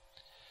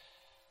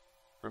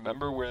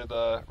 Remember where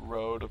the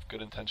road of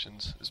good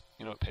intentions is,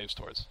 it paves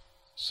towards.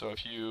 So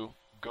if you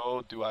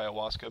go do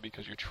ayahuasca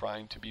because you're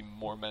trying to be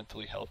more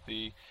mentally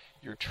healthy,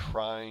 you're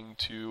trying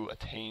to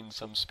attain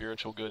some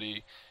spiritual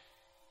goodie,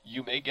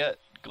 you may get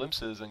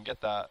glimpses and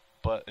get that,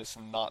 but it's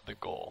not the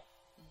goal.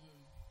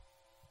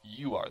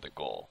 You are the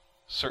goal,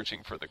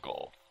 searching for the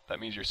goal. That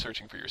means you're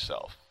searching for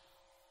yourself.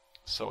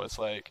 So it's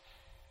like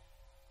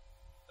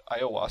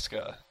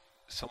ayahuasca,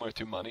 similar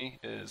to money,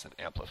 is an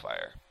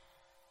amplifier.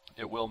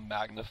 It will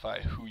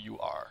magnify who you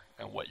are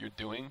and what you're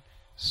doing.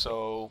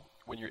 So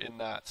when you're in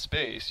that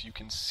space, you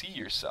can see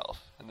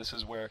yourself. And this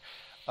is where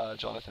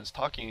Jonathan's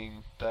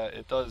talking that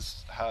it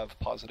does have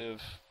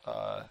positive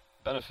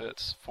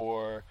benefits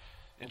for,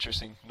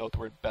 interesting, note the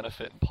word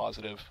benefit and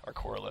positive are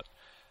correlate.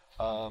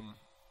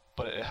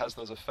 But it has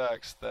those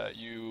effects that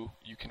you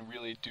can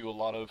really do a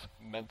lot of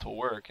mental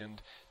work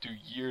and do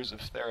years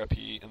of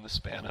therapy in the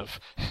span of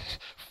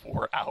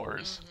 4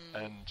 hours.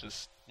 And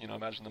just,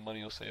 imagine the money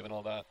you'll save and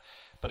all that.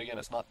 But again,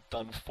 it's not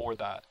done for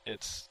that.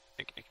 It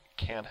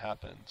can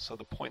happen. So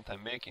the point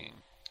I'm making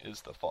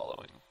is the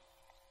following.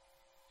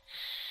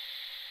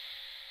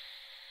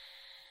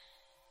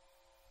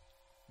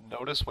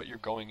 Notice what you're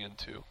going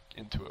into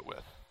it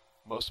with.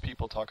 Most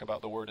people talk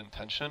about the word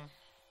intention,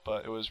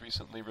 but it was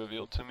recently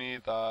revealed to me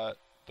that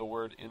the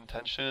word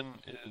intention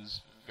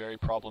is very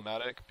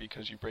problematic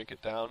because you break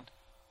it down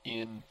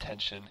in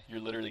tension.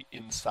 You're literally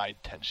inside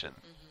tension,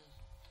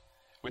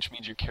 which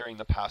means you're carrying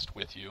the past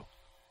with you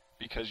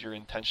because your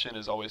intention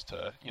is always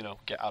to,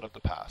 get out of the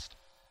past.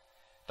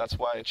 That's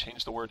why I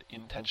changed the word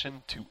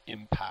intention to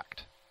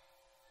impact,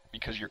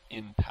 because you're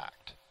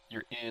impact.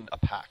 You're in a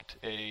pact,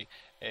 a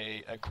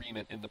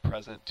agreement in the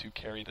present to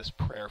carry this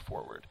prayer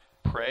forward.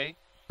 Pray,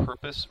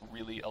 purpose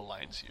really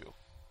aligns you.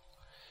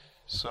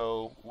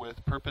 So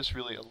with purpose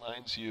really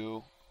aligns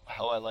you,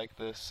 how I like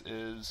this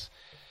is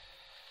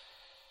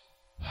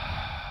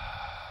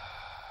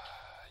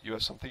you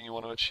have something you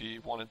want to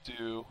achieve, want to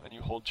do, and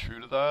you hold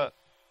true to that,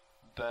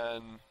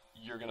 then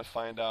you're going to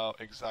find out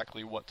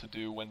exactly what to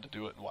do, when to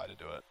do it, and why to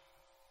do it.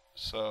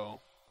 So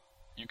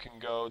you can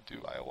go do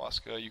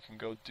ayahuasca, you can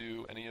go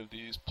do any of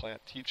these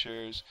plant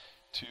teachers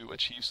to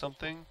achieve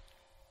something,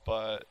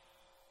 but,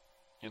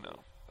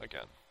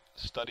 again,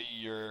 study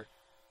your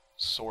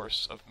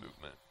source of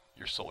movement,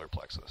 your solar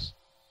plexus.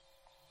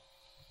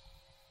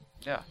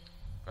 Yeah,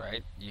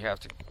 right. You have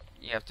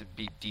to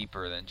be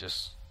deeper than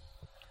just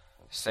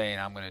saying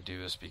I'm going to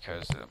do this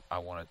because I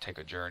want to take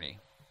a journey.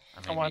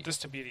 I want this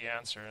to be the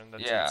answer, and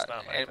that's yeah. It's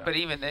not like that. But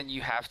even then,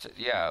 you have to.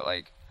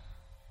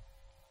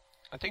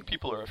 I think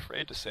people are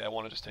afraid to say I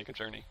want to just take a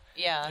journey.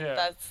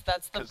 Yeah.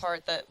 That's the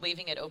part that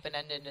leaving it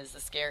open-ended is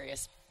the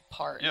scariest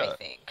part, I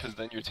think. Because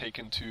then you're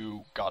taken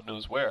to God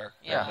knows where.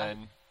 Yeah. And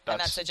then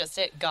that's just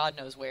it. God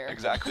knows where.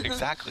 Exactly. Yeah.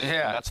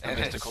 And that's the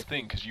mystical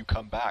thing, because you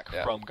come back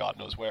from God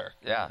knows where.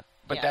 Yeah.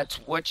 But Yeah. that's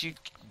what you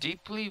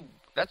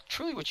that's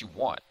truly what you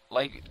want.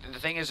 Like, the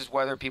thing is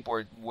whether people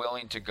are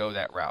willing to go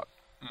that route.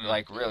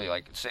 Like, really,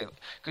 say,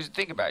 because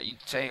think about it. You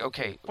say,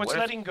 okay. What's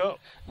letting go?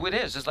 What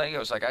it is, it's letting go.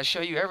 It's like, I show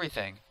you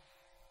everything.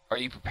 Are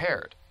you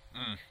prepared?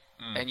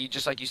 And you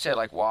just, like you said,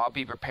 like, well, I'll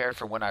be prepared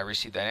for when I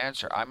receive that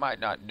answer. I might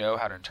not know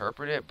how to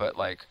interpret it, but,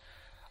 like,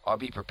 I'll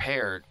be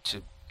prepared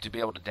to be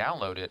able to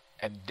download it,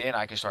 and then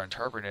I can start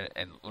interpreting it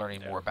and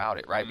learning more about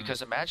it, right?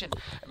 Because imagine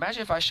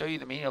if I show you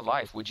the meaning of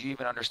life, would you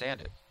even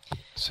understand it?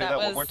 Say that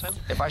one more time.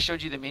 If I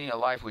showed you the meaning of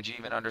life, would you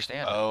even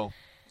understand it? Oh,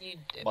 You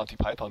did. Monty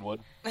Python would.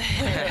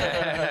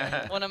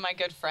 One of my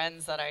good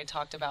friends that I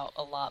talked about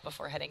a lot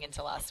before heading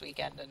into last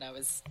weekend, and I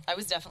was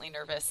definitely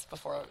nervous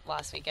before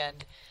last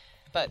weekend,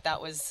 but that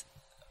was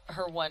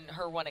her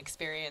one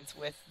experience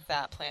with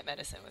that plant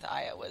medicine with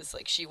Aya was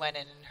like she went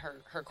in and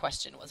her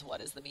question was,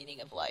 what is the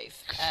meaning of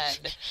life?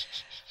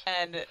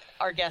 And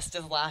our guest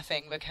is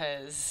laughing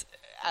because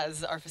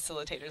as our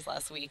facilitators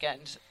last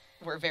weekend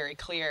were very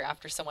clear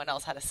after someone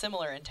else had a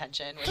similar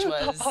intention, which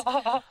was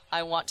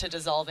I want to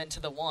dissolve into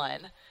the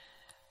one.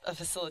 A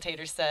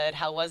facilitator said,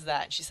 how was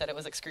that? And she said it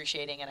was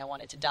excruciating and I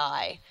wanted to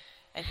die.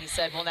 And he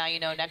said, well, now you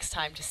know next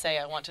time to say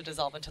I want to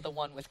dissolve into the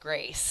one with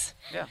grace.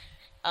 Yeah.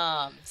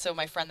 So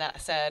my friend that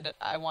said,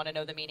 I want to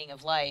know the meaning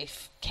of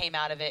life, came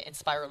out of it and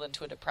spiraled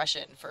into a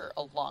depression for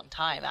a long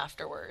time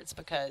afterwards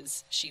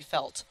because she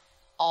felt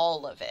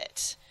all of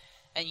it.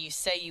 And you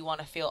say you want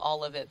to feel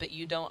all of it, but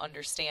you don't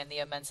understand the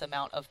immense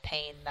amount of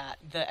pain that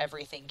the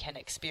everything can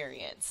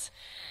experience.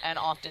 And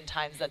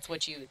oftentimes that's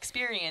what you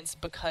experience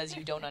because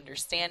you don't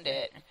understand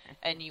it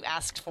and you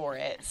asked for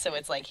it. So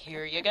it's like,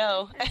 here you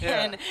go.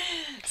 Yeah. And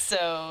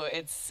so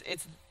it's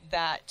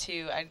that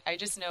too. I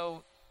just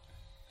know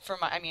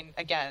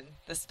again,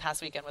 this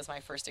past weekend was my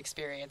first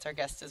experience. Our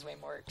guest is way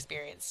more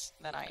experienced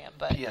than I am,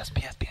 but P.S.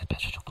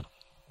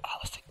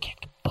 Allison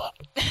kicked butt.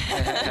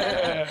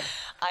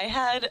 I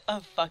had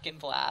a fucking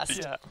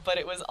blast. Yeah. But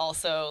it was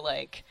also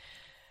like,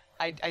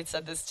 I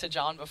said this to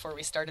John before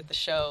we started the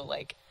show.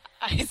 Like,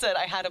 I said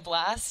I had a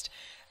blast,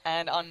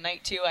 and on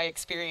night 2 I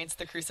experienced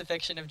the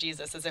crucifixion of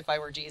Jesus as if I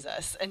were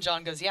Jesus. And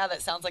John goes, "Yeah,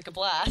 that sounds like a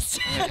blast."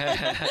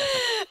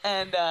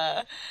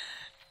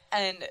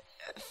 And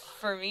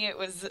for me, it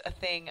was a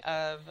thing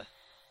of,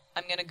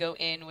 I'm going to go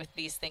in with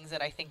these things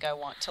that I think I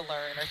want to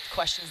learn or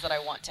questions that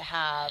I want to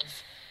have,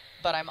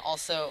 but I'm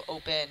also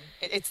open.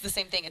 It's the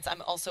same thing.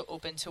 I'm also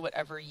open to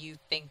whatever you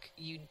think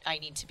I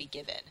need to be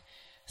given.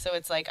 So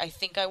it's like, I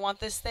think I want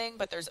this thing,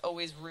 but there's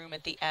always room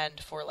at the end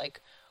for like,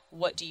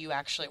 what do you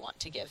actually want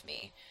to give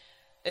me?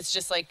 It's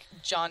just like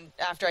John,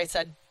 after I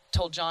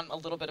told John a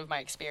little bit of my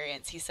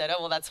experience, he said, oh,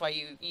 well, that's why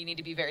you need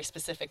to be very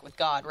specific with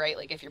God, right?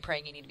 Like if you're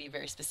praying, you need to be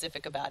very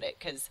specific about it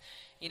because,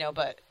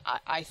 but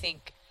I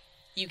think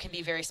you can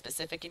be very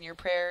specific in your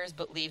prayers,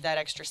 but leave that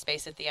extra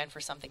space at the end for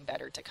something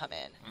better to come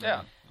in.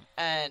 Yeah.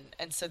 And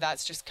so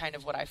that's just kind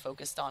of what I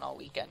focused on all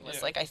weekend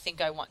was like, I think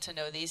I want to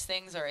know these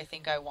things, or I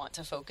think I want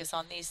to focus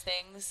on these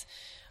things.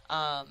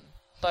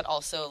 But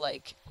also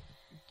like,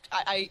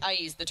 I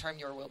use the term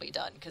 "your will be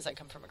done" because I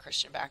come from a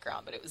Christian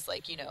background, but it was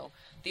like,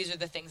 these are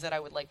the things that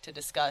I would like to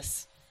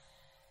discuss,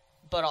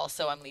 but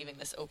also I'm leaving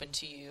this open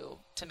to you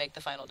to make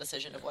the final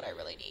decision of what I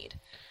really need.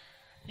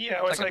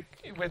 Yeah, it's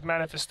like with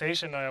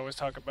manifestation, I always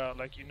talk about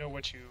like,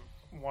 what you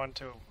want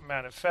to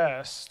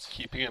manifest.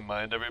 Keeping in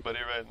mind, everybody,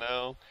 right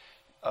now,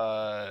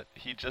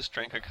 he just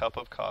drank a cup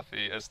of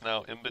coffee. It's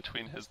now in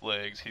between his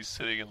legs. He's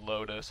sitting in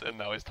lotus, and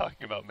now he's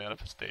talking about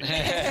manifestation.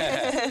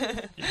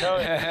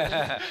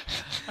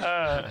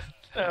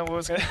 What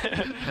was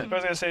I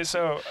was gonna say?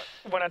 So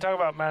when I talk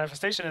about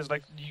manifestation, is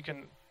like you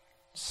can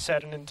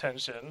set an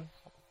intention,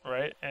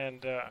 right,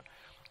 and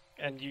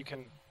you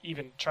can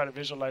even try to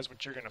visualize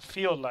what you're gonna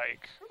feel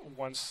like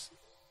once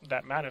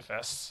that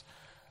manifests.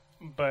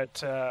 but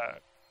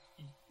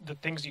the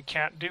things you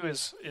can't do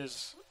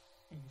is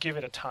give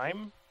it a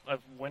time of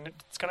when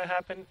it's going to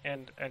happen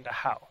and a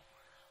how.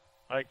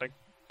 Like,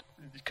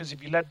 because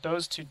if you let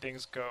those two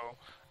things go,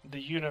 the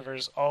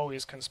universe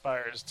always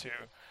conspires to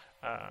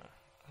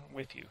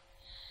with you.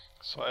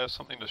 So I have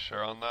something to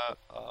share on that.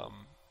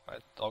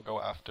 I'll go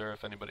after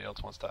if anybody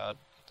else wants to add.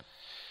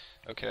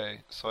 Okay,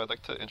 so I'd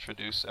like to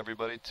introduce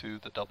everybody to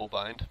the double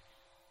bind.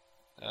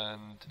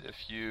 And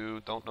if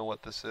you don't know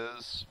what this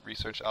is,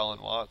 research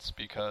Alan Watts,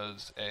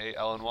 because A,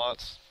 Alan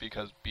Watts,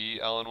 because B,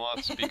 Alan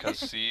Watts, because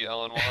C,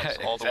 Alan Watts,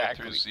 all the way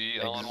through Z,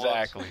 Alan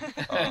Watts.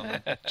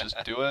 Just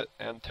do it.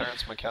 And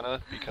Terence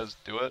McKenna, because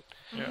do it.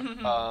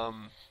 Yeah.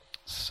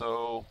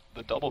 So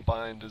the double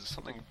bind is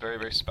something very,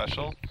 very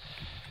special.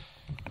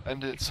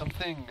 And it's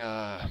something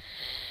a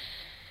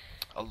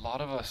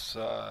lot of us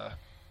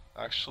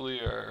actually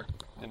are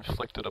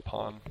inflicted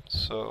upon.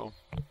 So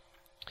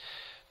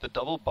the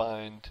double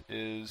bind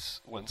is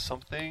when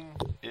something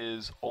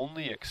is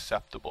only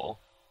acceptable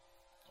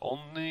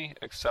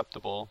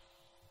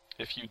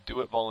if you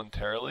do it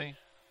voluntarily,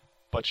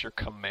 but you're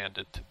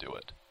commanded to do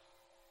it.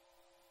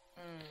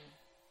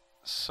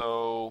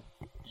 So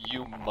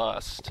you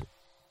must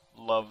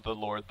love the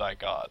Lord thy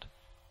God.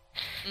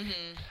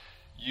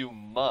 You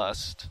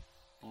must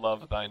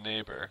love thy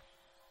neighbor.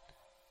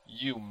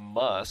 You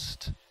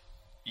must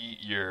eat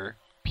your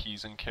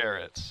peas and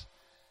carrots.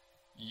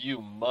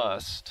 You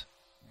must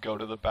go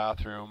to the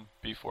bathroom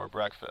before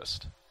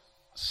breakfast,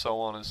 so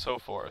on and so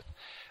forth.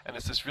 And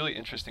it's this really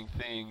interesting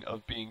thing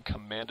of being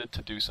commanded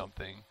to do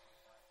something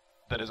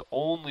that is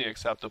only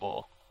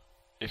acceptable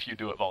if you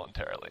do it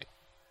voluntarily.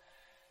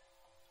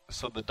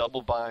 So the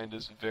double bind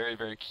is very,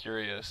 very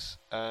curious,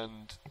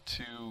 and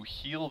to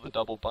heal the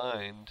double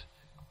bind,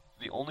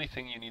 the only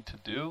thing you need to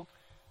do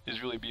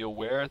is really be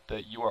aware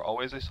that you are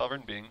always a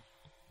sovereign being.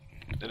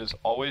 It is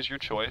always your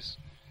choice,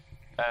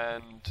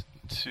 and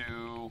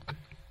to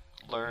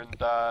learn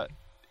that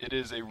it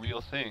is a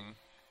real thing,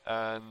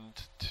 and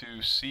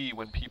to see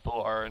when people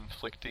are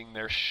inflicting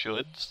their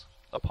shoulds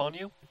upon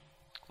you.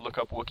 Look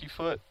up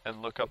Wookiefoot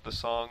and look up the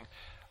song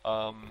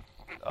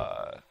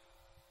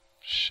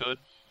should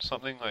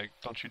something like,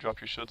 don't you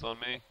drop your shoulds on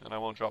me and I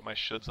won't drop my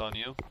shoulds on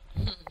you.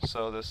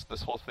 So this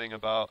whole thing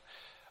about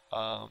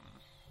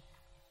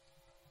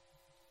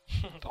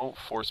don't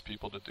force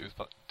people to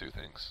do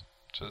things.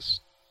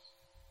 Just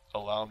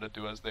allow them to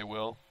do as they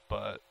will,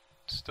 but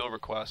still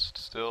request,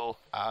 still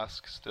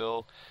ask,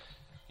 still,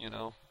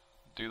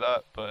 do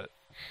that, but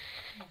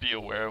be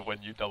aware of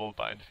when you double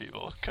bind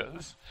people,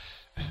 because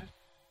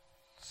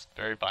it's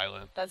very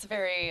violent. That's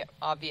very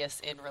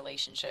obvious in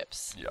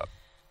relationships. Yep.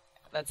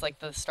 That's like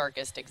the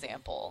starkest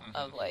example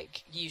of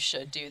like, you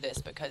should do this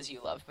because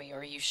you love me,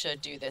 or you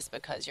should do this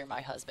because you're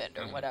my husband,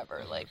 or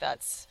whatever. Like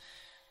that's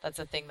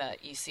a thing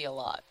that you see a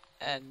lot.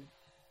 And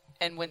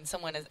when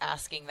someone is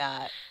asking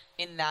that,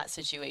 in that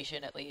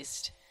situation at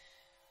least,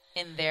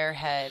 in their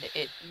head,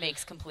 it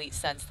makes complete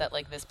sense that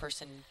like this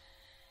person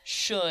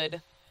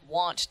should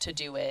want to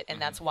do it, and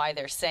that's why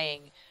they're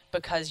saying,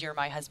 because you're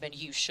my husband,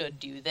 you should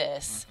do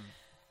this.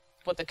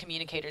 What the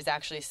communicator is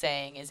actually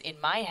saying is,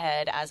 in my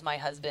head, as my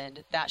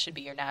husband, that should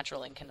be your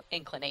natural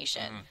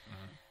inclination.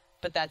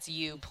 But that's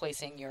you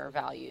placing your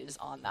values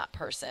on that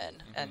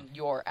person and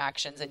your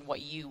actions and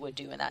what you would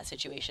do in that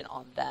situation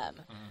on them.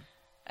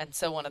 And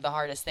so one of the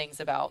hardest things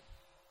about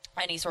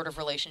any sort of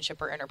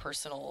relationship or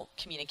interpersonal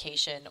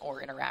communication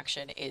or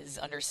interaction is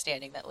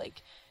understanding that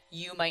like,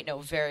 you might know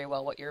very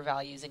well what your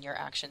values and your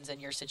actions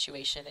and your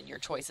situation and your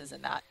choices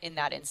in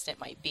that instant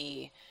might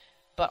be,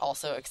 but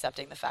also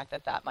accepting the fact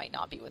that that might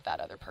not be what that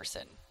other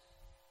person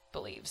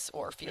believes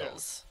or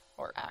feels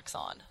or acts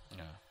on.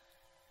 Yeah.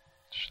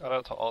 Shout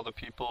out to all the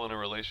people in a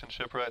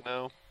relationship right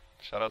now.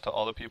 Shout out to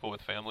all the people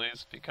with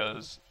families,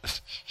 because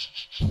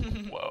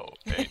whoa,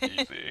 ain't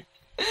easy.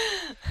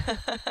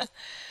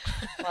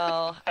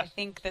 Well, I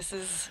think this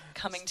is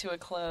coming to a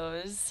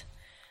close.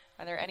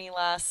 Are there any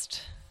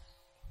last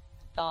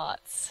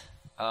thoughts?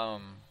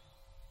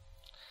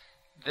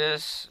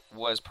 This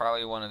was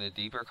probably one of the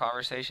deeper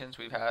conversations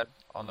we've had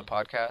on the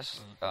podcast.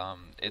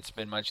 It's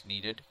been much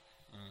needed,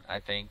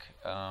 I think.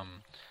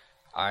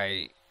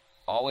 I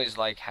always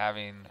like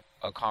having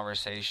a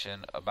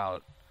conversation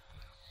about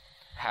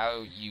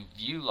how you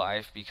view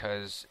life,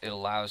 because it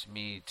allows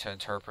me to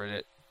interpret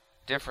it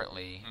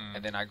differently,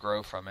 and then I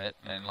grow from it.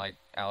 And like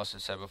Allison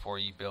said before,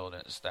 you build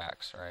and it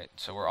stacks, right?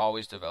 So we're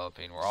always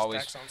developing. We're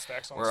always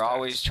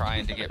always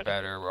trying to get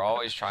better. We're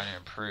always trying to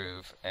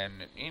improve.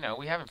 And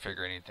we haven't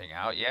figured anything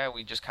out. Yeah,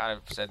 we just kind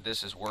of said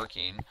this is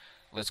working.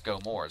 Let's go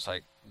more. It's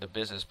like the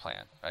business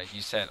plan, right?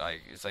 You said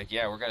it's like,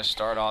 yeah, we're going to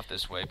start off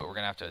this way, but we're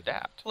going to have to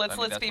adapt.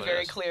 Let's be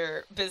very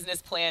clear. Business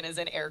plan is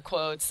in air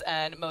quotes,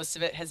 and most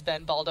of it has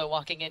been Baldo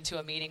walking into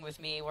a meeting with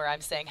me where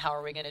I'm saying, how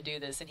are we going to do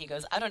this? And he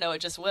goes, I don't know, it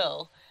just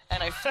will.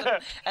 And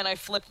I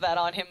flipped that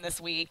on him this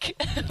week.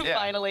 Yeah.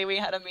 Finally, we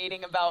had a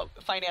meeting about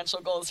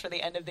financial goals for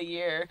the end of the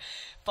year.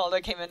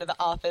 Baldo came into the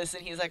office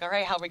and he's like, all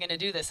right, how are we going to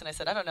do this? And I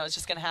said, I don't know, it's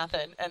just going to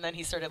happen. And then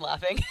he started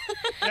laughing.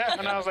 Yeah,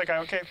 and I was like,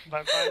 okay,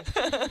 that's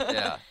fine.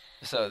 Yeah.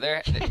 So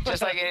they're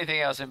just like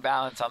anything else in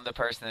balance. I'm the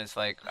person that's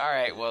like, all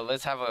right, well,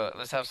 let's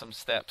have some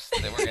steps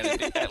that we're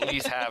gonna at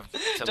least have to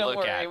Don't look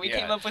worry, at. we Yeah.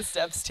 came up with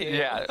steps too.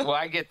 Yeah, well,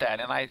 I get that,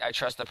 and I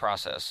trust the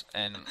process.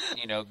 And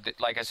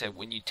like I said,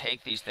 when you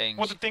take these things,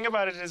 Well, the thing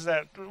about it is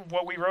that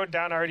what we wrote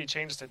down already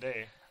changed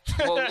today.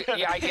 well,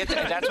 yeah, I get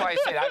that. That's why I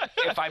said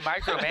if I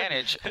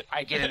micromanage,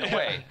 I get in the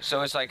way.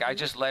 So it's like I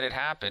just let it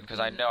happen because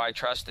I know I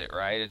trust it,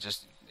 right?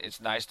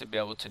 It's nice to be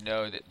able to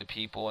know that the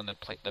people and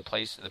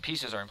the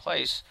pieces are in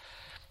place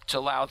to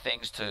allow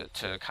things to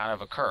kind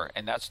of occur.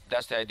 And that's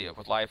the idea.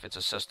 With life, it's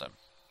a system,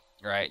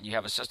 right? You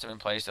have a system in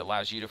place that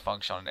allows you to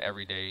function on an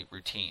everyday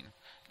routine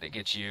that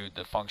gets you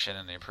the function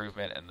and the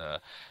improvement and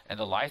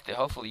the life that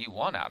hopefully you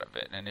want out of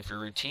it. And if your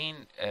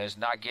routine is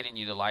not getting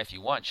you the life you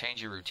want, change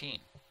your routine.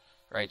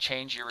 Right,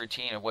 change your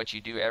routine of what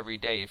you do every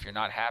day. If you're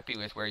not happy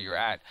with where you're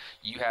at,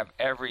 you have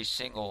every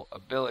single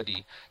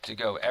ability to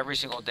go every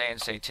single day and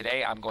say,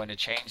 today I'm going to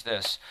change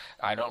this.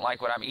 I don't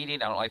like what I'm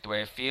eating. I don't like the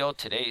way I feel.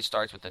 Today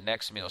starts with the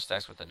next meal,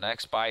 starts with the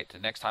next bite, the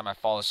next time I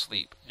fall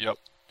asleep. Yep.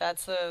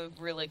 That's a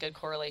really good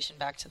correlation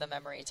back to the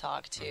memory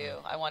talk too.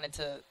 I wanted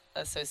to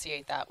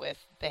associate that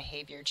with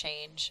behavior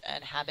change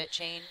and habit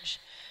change,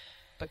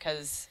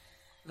 because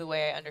the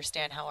way I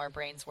understand how our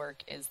brains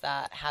work is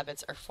that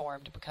habits are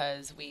formed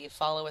because we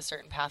follow a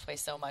certain pathway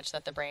so much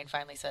that the brain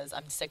finally says,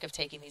 I'm sick of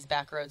taking these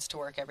back roads to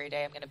work every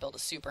day. I'm going to build a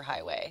super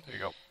highway. There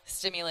you go.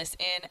 Stimulus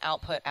in,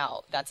 output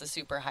out. That's a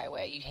super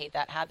highway. You hate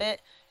that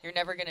habit. You're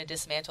never going to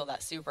dismantle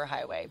that super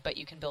highway, but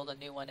you can build a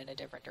new one in a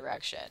different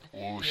direction.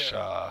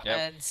 Woosha. Yep.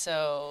 And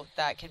so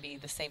that can be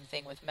the same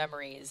thing with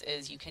memories,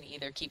 is you can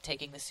either keep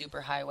taking the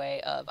super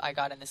highway of I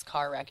got in this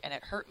car wreck and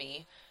it hurt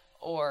me,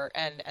 or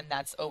and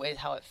that's always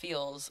how it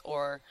feels,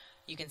 or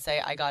you can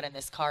say I got in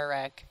this car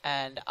wreck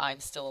and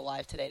I'm still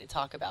alive today to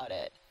talk about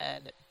it.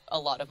 And a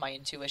lot of my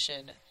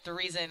intuition, the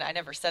reason I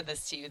never said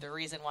this to you, the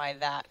reason why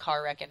that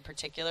car wreck in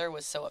particular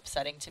was so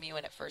upsetting to me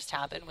when it first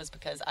happened was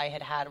because I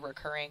had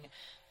recurring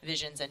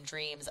visions and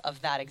dreams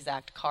of that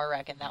exact car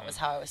wreck, and that was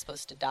how I was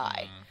supposed to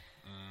die.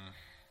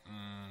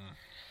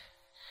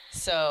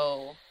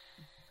 So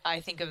I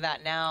think of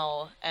that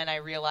now and I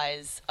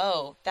realize,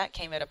 oh, that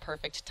came at a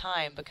perfect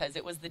time because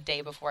it was the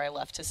day before I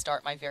left to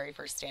start my very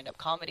first stand-up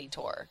comedy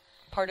tour.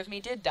 Part of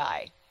me did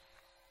die.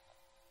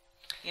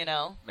 You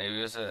know? Maybe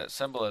it was a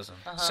symbolism.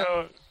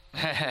 So,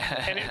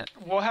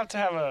 we'll have to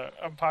have a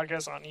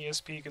podcast on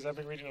ESP because I've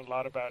been reading a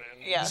lot about it.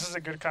 And Yeah. This is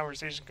a good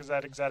conversation because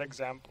that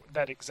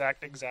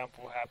exact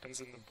example happens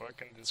in the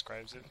book and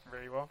describes it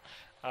very well.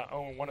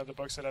 One of the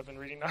books that I've been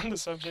reading on the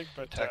subject.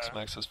 But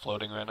Tex-Mex is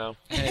floating right now.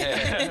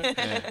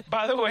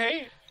 by the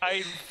way,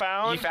 I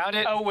found, You found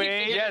it? a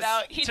way He figured it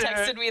out. He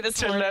texted me this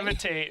to morning.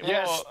 levitate.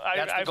 Yes, Well,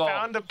 that's the I goal.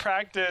 found the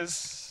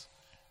practice.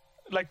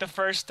 Like the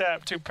first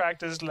step to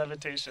practice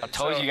levitation. I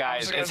told you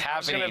guys, it's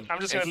happening.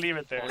 I'm just gonna leave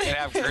it there. We're going to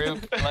have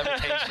group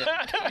levitation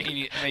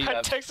I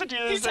meetup. texted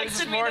you He this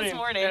texted me morning. this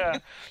morning. Yeah.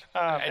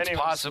 It's anyways,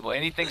 possible.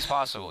 Anything's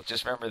possible.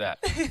 Just remember that.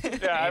 Yeah,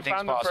 I Anything's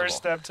found the possible. first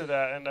step to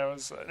that, and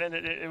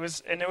it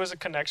was a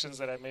connections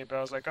that I made. But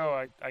I was like,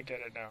 oh, I get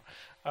it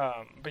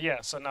now. But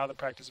yeah, so now the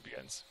practice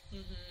begins.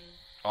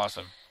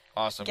 Awesome.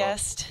 Awesome.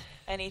 Guest,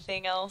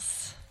 anything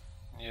else?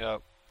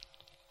 Yep.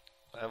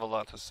 I have a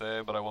lot to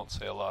say, but I won't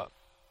say a lot.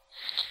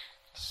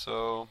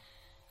 So,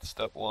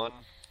 step 1,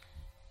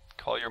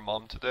 call your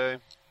mom today.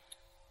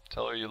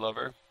 Tell her you love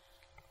her.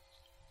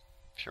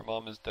 If your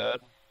mom is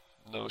dead,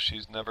 know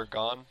she's never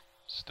gone.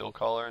 Still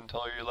call her and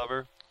tell her you love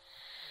her.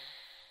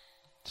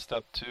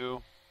 Step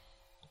 2,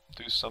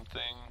 do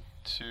something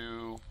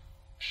to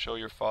show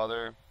your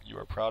father you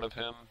are proud of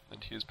him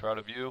and he is proud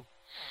of you.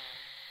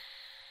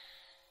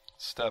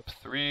 Step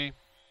 3,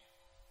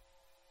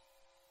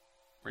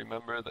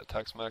 remember that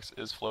Tex-Mex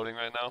is floating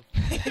right now.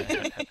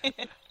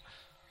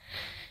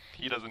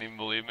 He doesn't even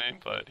believe me,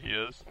 but he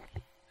is.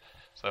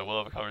 So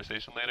we'll have a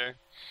conversation later.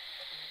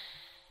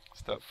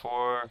 Step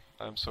 4,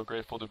 I'm so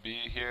grateful to be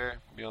here,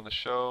 be on the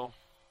show.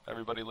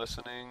 Everybody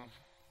listening,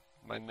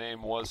 my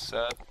name was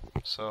said,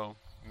 so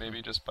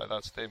maybe just by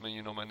that statement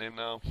you know my name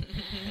now.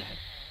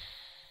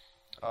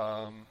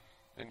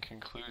 In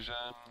conclusion,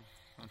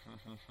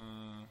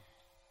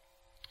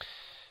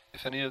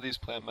 if any of these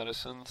plant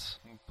medicines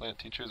and plant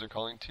teachers are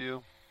calling to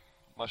you,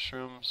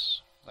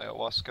 mushrooms,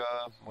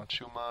 ayahuasca,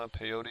 machuma,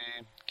 peyote,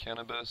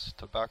 cannabis,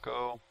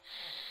 tobacco,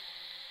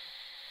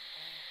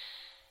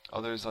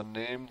 others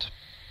unnamed.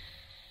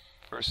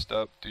 First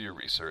step, do your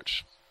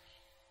research.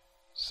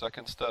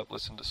 Second step,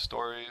 listen to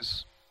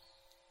stories.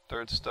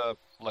 Third step,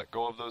 let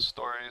go of those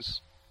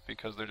stories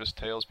because they're just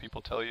tales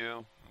people tell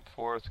you. And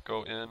fourth,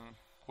 go in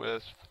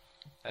with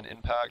an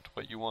impact,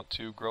 what you want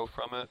to grow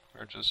from it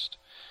or just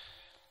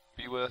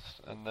be with,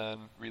 and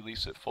then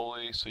release it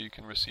fully so you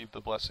can receive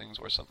the blessings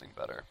or something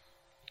better.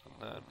 And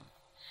then,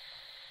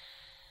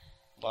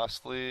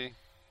 lastly,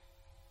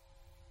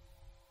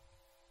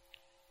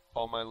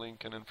 all my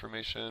link and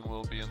information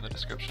will be in the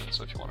description,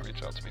 so if you want to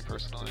reach out to me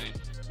personally,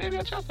 maybe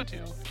I'll chat with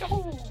you.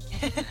 Yahoo!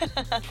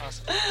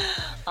 Awesome.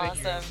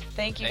 Awesome.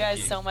 Thank you Thank guys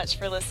you. so much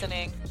for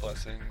listening.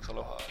 Blessings,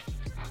 aloha.